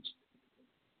patterns.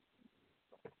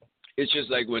 It's just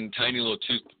like when tiny little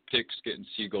toothpicks get in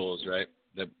seagulls, right?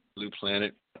 That blue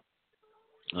planet.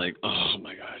 Like, oh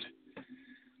my God.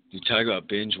 You talk about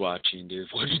binge watching, dude.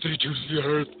 What did they do to the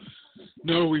Earth?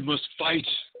 No, we must fight.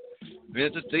 I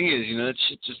mean, that's the thing is, that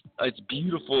shit just, it's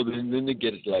beautiful. Then they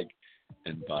get it like,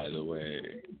 and by the way,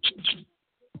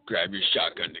 grab your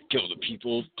shotgun to kill the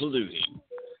people polluting.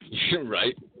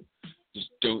 Right? Just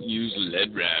don't use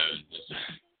lead rounds.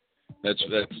 That's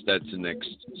the next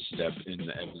step in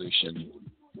the evolution,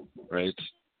 right?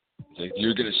 It's like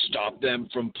you're gonna stop them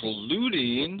from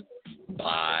polluting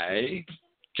by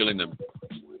killing them,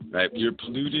 right? You're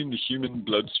polluting the human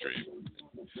bloodstream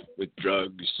with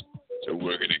drugs, so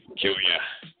we're gonna kill you.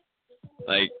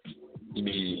 Like, you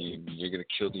mean you're gonna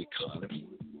kill the economy?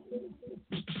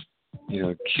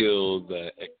 Kill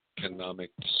the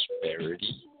economic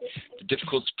disparity, the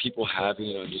difficulties people have,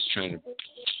 just trying to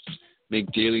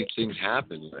make daily things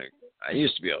happen. Like, I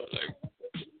used to be able to, like,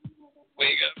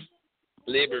 wake up,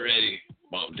 labor ready,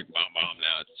 bomb, tick, bomb, bomb.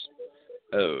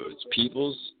 Now it's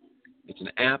people's, it's an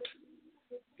app,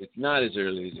 it's not as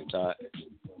early as you thought.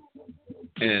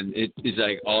 And it is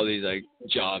like all these, like,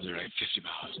 jobs are like 50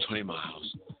 miles, 20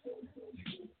 miles.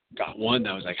 Got one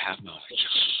that was like half a mile.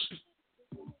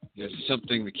 There's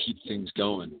something to keep things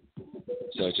going.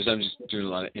 So I'm just doing a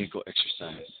lot of ankle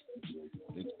exercise.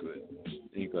 It's good.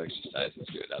 Ankle exercise is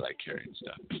good. I like carrying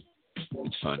stuff.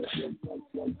 It's fun.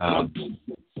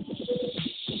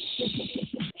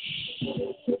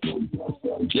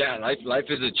 Yeah, life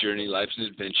is a journey. Life's an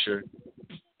adventure.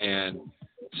 And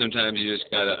sometimes you just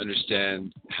got to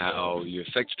understand how you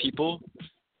affect people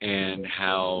and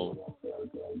how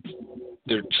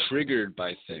they're triggered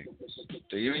by things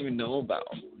that you don't even know about.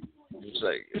 It's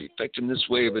like, you affect them this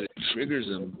way, but it triggers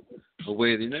them a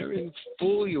way they're not really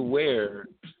fully aware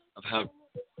of how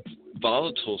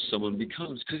volatile someone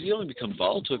becomes. Because you only become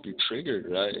volatile if you're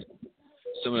triggered, right?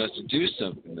 Someone has to do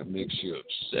something that makes you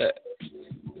upset.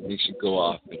 It makes you go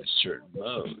off in a certain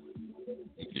mode.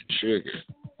 You get triggered.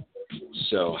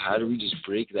 So how do we just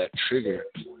break that trigger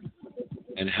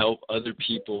and help other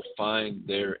people find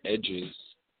their edges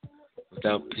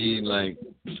without being like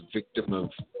the victim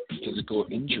of physical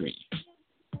injury?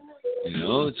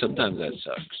 Sometimes that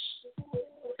sucks.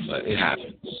 But it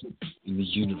happens in the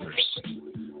universe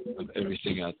of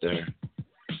everything out there.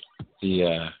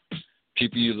 The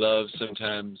people you love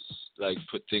sometimes like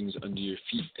put things under your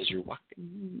feet as you're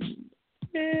walking.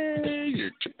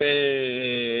 You're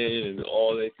tripping, and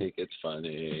all they think it's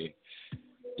funny.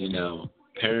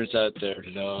 Parents out there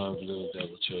love little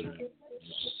devil children.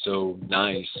 It's so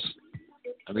nice.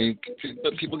 I mean,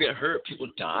 but people get hurt. People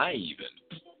die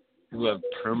even. Who have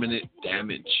permanent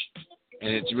damage.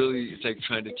 And it's like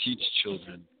trying to teach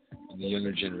children in the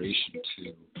younger generation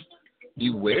to be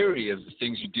wary of the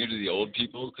things you do to the old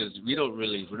people, because we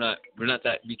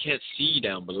can't see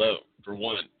down below, for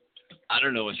one. I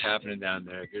don't know what's happening down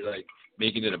there. If you're like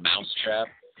making it a mousetrap,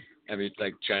 I mean,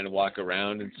 like trying to walk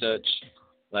around and such.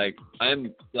 Like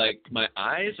I'm like my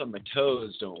eyes on my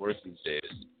toes don't work these days.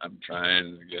 I'm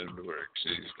trying to get them to work, so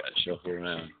you just gotta shuffle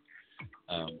around.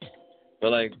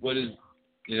 But like, what is,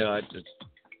 I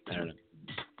don't know.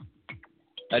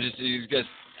 You guys,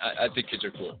 I think kids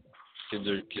are cool. Kids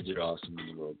are awesome in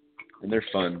the world, and they're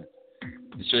fun,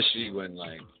 especially when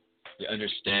like you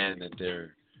understand that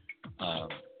they're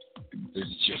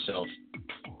just yourself,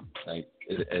 like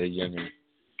at a younger,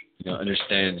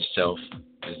 understand yourself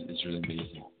is really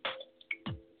amazing.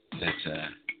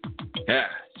 Yeah.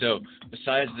 So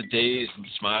besides the daze and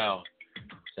smile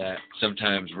that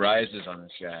sometimes rises on the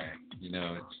sky,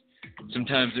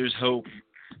 sometimes there's hope.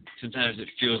 Sometimes it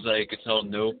feels like it's all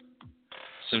nope.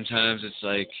 Sometimes it's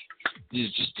like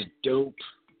it's just a dope.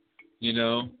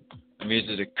 I mean, is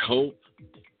it a cope?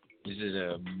 Is it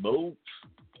a mope?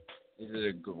 Is it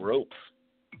a grope?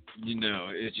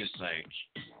 It's just like,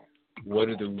 what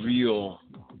are the real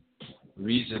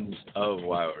reasons of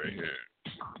why we're here?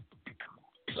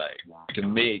 Like, to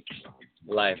make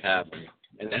life happen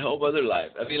and to help other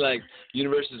life. I mean, like,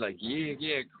 universe is like,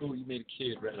 yeah, cool, you made a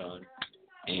kid, right on.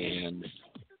 And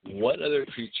what other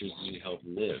creatures do you help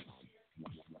live?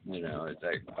 It's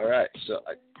like, all right, so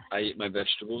I eat my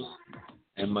vegetables,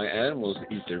 and my animals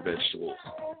eat their vegetables.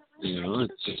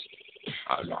 It's just,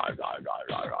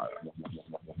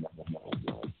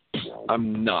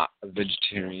 I'm not a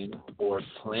vegetarian or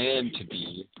plan to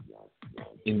be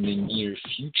in the near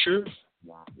future.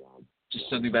 Just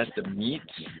something about the meat,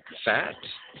 fat,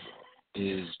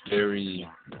 is very,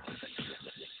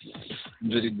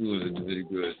 very good, very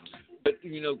good. But,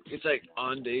 it's like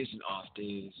on days and off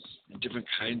days, and different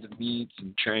kinds of meats,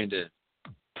 and trying to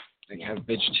have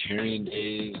vegetarian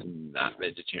days and not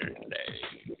vegetarian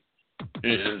days.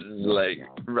 It's like,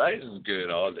 rice is good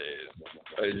all days.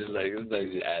 It's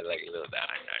like you add like a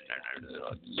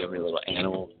little yummy little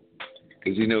animal.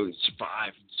 Because,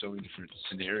 survive in so many different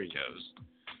scenarios.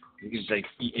 You can just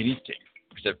eat anything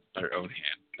except our own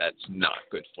hand. That's not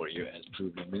good for you, as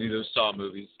proven in many of those Saw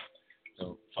movies.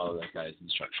 Don't follow that guy's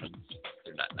instructions.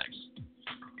 They're not nice.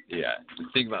 Yeah, the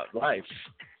thing about life,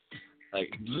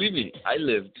 believe me, I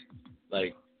lived,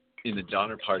 in the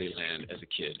Donner Party land as a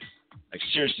kid.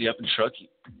 Seriously, up in Truckee.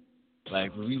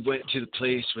 We went to the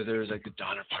place where there was, the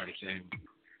Donner Party thing.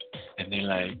 And they,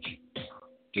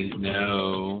 didn't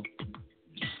know.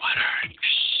 Water.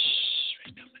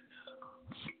 Shh.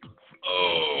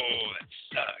 Oh, that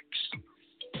sucks.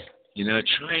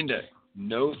 Trying to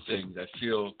know things, I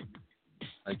feel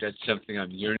like that's something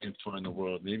I'm yearning for in the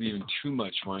world. Maybe even too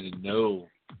much, wanting to know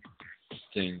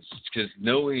things. Because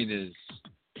knowing is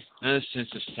not a sense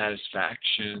of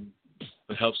satisfaction,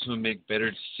 but helps one make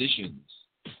better decisions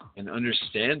and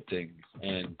understand things.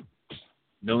 And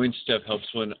knowing stuff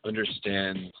helps one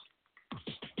understand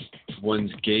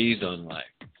one's gaze on life,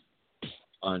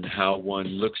 on how one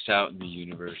looks out in the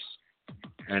universe,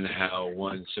 and how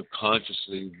one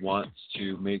subconsciously wants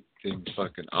to make things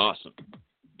fucking awesome.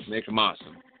 Make them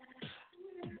awesome.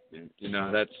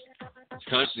 That's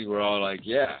consciously we're all like,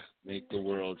 yeah, make the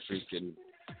world freaking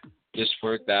this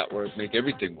work, that work, make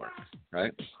everything work,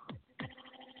 right?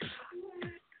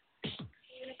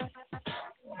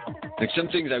 Some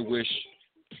things I wish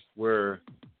were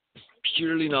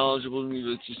purely knowledgeable to me,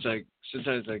 but it's just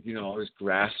sometimes always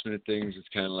grasping at things. It's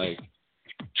kind of like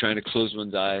trying to close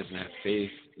one's eyes and have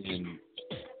faith in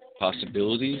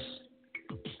possibilities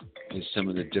is some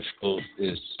of the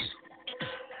difficulties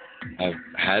I've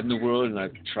had in the world, and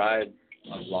I've tried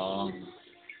a long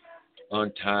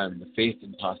time, the faith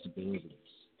in possibilities.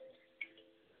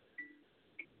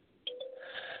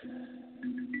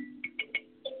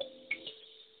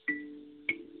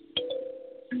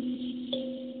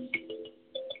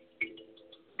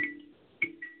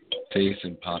 Faith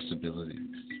in possibilities.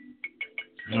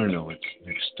 I don't know what's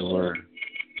next door,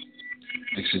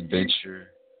 next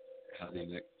adventure, how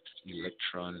the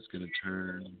electron is going to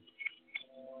turn.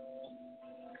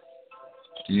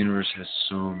 The universe has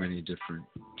so many different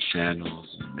channels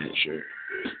and measures,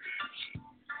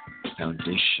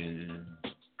 foundation,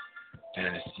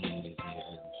 fantasies even.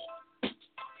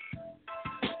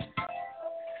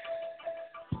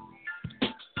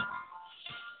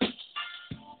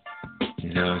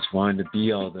 It's wanting to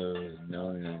be all those,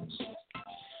 knowing I'm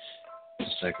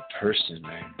just like a person,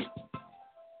 right?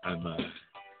 I'm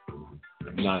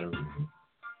not a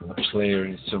player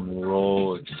in some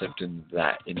role except in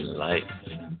that in life.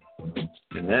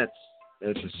 And that's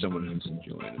just someone who's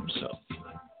enjoying himself.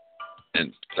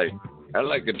 And I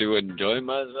like to do enjoy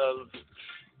myself.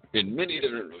 in many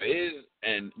different ways,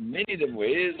 and many of them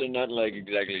ways are not like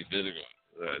exactly physical.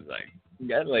 So it's like you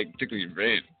gotta like tickle your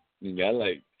brain. You gotta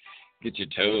like get your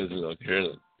toes a little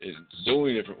curly in so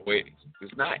many different ways.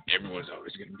 Because not everyone's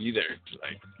always gonna be there to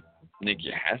like make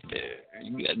you happy.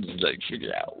 You gotta just like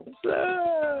figure out what's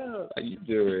up. How you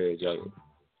doing, Joe?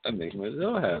 I make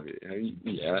myself happy.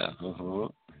 Yeah,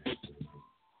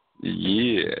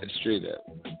 Yeah, straight up.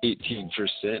 18%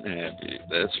 happy.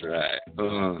 That's right.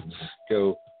 Go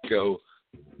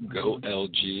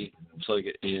LG. Plug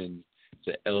it in.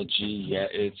 The LG, yeah,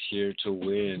 it's here to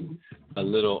win. A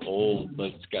little old, but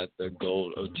it's got the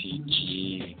gold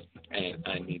OTG. And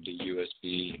I need the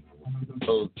USB.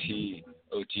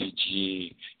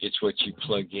 OTG. It's what you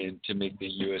plug in to make the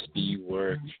USB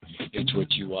work. It's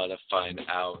what you want to find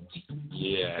out.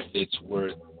 Yeah, it's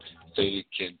worth so you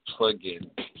can plug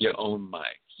in your own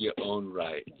mic, your own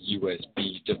right,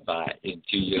 USB device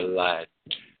into your life,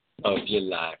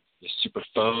 your super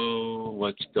phone,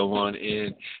 what's going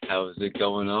in, how's it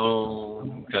going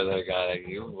on, because I gotta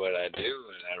do what I do,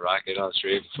 and I rock it on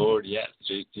straight forward, yeah,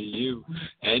 straight to you,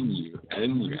 and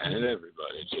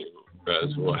everybody too.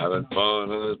 Because we're having fun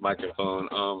on this microphone,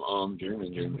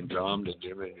 German, drum, the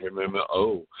German,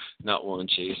 oh, not one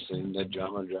chasing the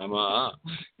drama,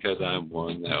 because I'm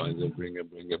one that was a bring,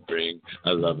 I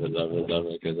love it,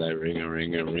 because I ring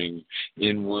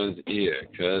in one's ear,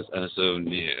 because I'm so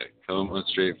near, come on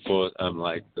straight forth, I'm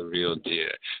like the real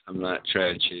deer, I'm not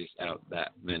trying to chase out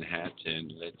that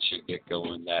Manhattan, let you get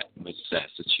going, that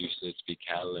Massachusetts be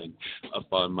cattling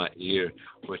up on my ear,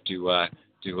 what do I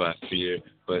fear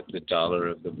but the dollar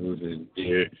of the moving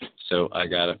beer? So I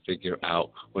gotta figure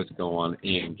out what's going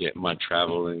in, get my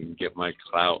traveling, get my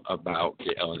clout about,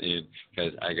 get on in,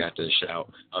 because I got to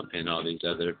shout up in all these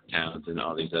other towns and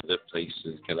all these other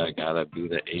places, because I gotta be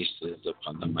the aces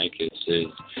upon the mic it says,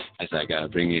 as I gotta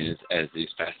bring in as these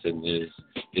fasten is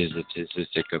a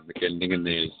sick of the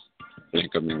is.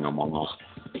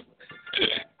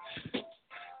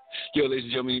 Yo, ladies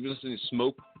and gentlemen, you've been listening to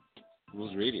Smoke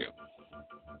Rules Radio.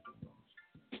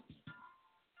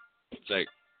 It's like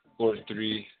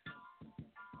 4/3,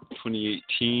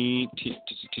 2018.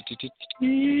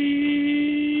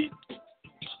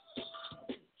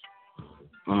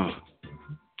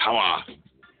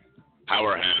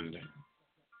 Power hand.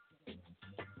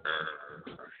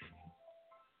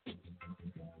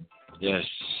 Yes.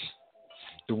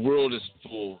 The world is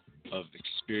full of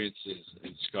experiences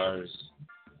and scars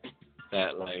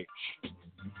that, like,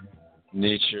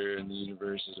 nature and the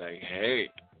universe is like, hey,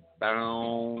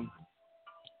 boom.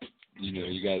 You know,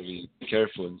 you got to be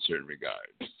careful in certain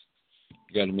regards.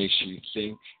 You got to make sure you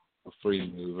think before you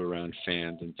move around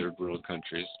fans in third world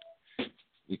countries,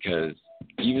 because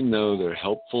even though they're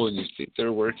helpful and you think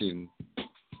they're working,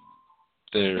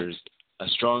 there's a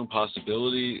strong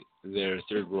possibility they're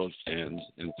third world fans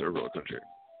in third world country,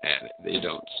 and they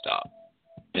don't stop.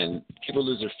 And people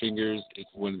lose their fingers.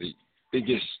 It's one of the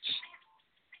biggest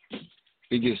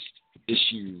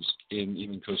issues in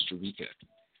even Costa Rica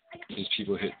is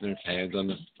people hitting their fans on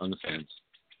the fans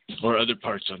or other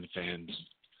parts on the fans.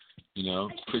 You know,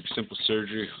 quick simple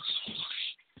surgery.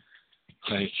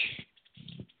 Like,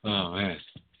 oh man.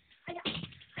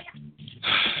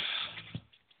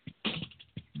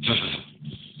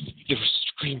 They were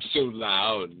screaming so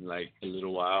loud in like a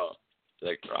little while.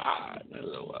 Like, not a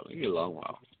little while, maybe a long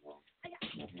while.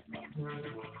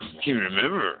 Can't even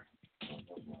remember.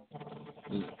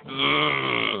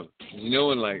 You know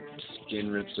when like skin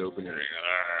rips open and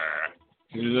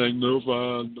you're like, no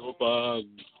fun.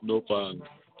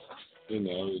 You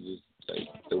know, it just like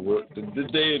the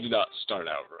day did not start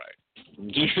out right.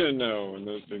 You know, when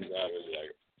those things happen,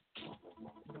 like,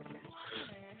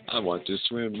 I want to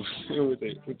swim with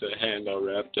the hand all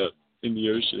wrapped up in the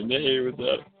ocean. Hey, what's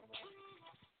up?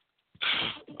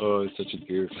 Oh, it's such a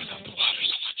goof.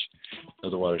 I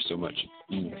love the water so much.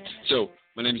 So,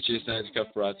 my name is Jason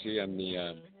Isaac-Parazzi. I'm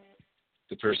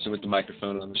the person with the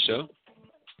microphone on the show.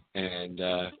 And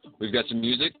we've got some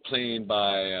music playing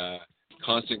by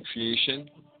Constant Creation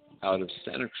out of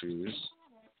Santa Cruz.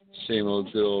 Same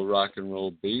old good old rock and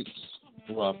roll beats.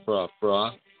 Brah, brah,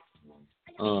 brah.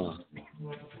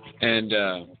 And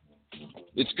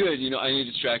it's good. You know, I need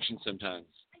distraction sometimes.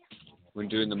 When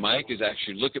doing the mic is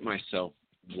actually look at myself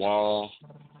while,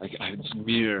 like, I have this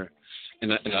mirror.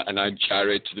 And I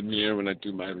gyrate to the mirror when I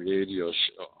do my radio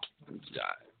show.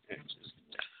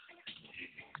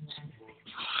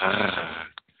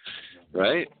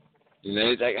 Right? You know,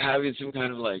 it's like having some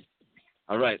kind of like,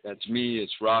 all right, that's me,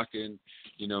 it's rocking.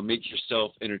 You know, make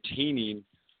yourself entertaining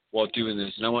while doing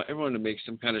this. And I want everyone to make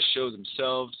some kind of show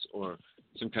themselves or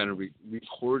some kind of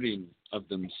recording of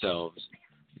themselves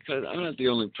because I'm not the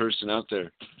only person out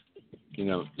there. You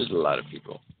know, there's a lot of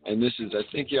people. And this is, I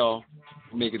think y'all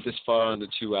make it this far on the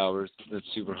 2 hours. That's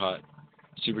super hot.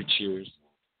 Super cheers.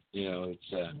 You know,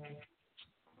 it's,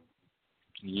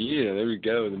 yeah, there we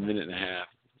go, the minute and a half.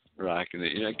 Rocking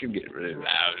it. You know, I can get really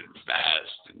loud and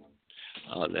fast and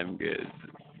all them good.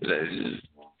 But I just,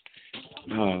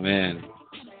 oh, man.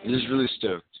 I'm just really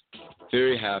stoked.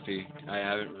 Very happy. I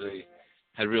haven't really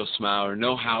had a real smile or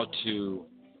know how to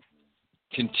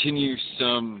continue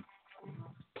some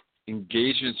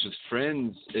engagements with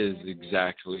friends is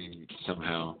exactly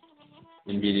somehow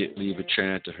immediately, but try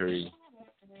not to hurry.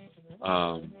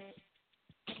 But,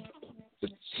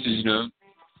 you know,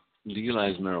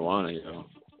 legalize marijuana, you know.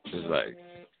 It's like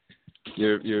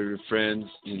your friends,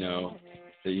 you know,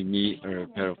 that you meet or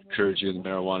kind of encourage you in the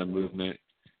marijuana movement.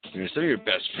 You know, some of your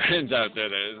best friends out there,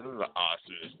 those are the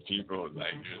awesomest people.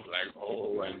 Like, just like,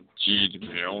 OMG, to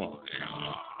marijuana.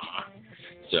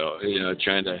 So, you know,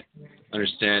 trying to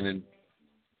understand and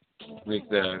make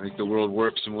the world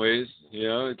work some ways. You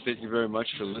know, thank you very much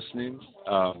for listening.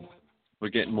 We're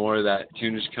getting more of that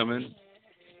tunage coming.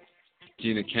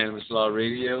 Dina Cannabis Law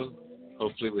Radio.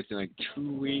 Hopefully within like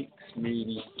 2 weeks,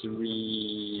 maybe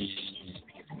 3.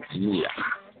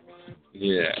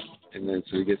 Yeah. And then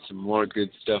so we get some more good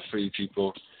stuff for you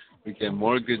people. We get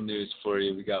more good news for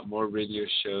you. We got more radio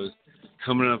shows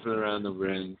coming up and around the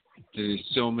rim. There's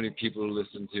so many people to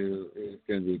listen to. It's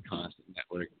going to be a constant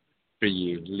network for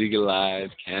you. Legalize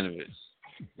cannabis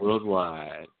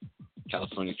worldwide.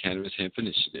 California Cannabis Hemp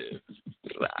Initiative.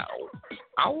 Wow.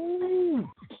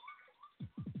 Ow.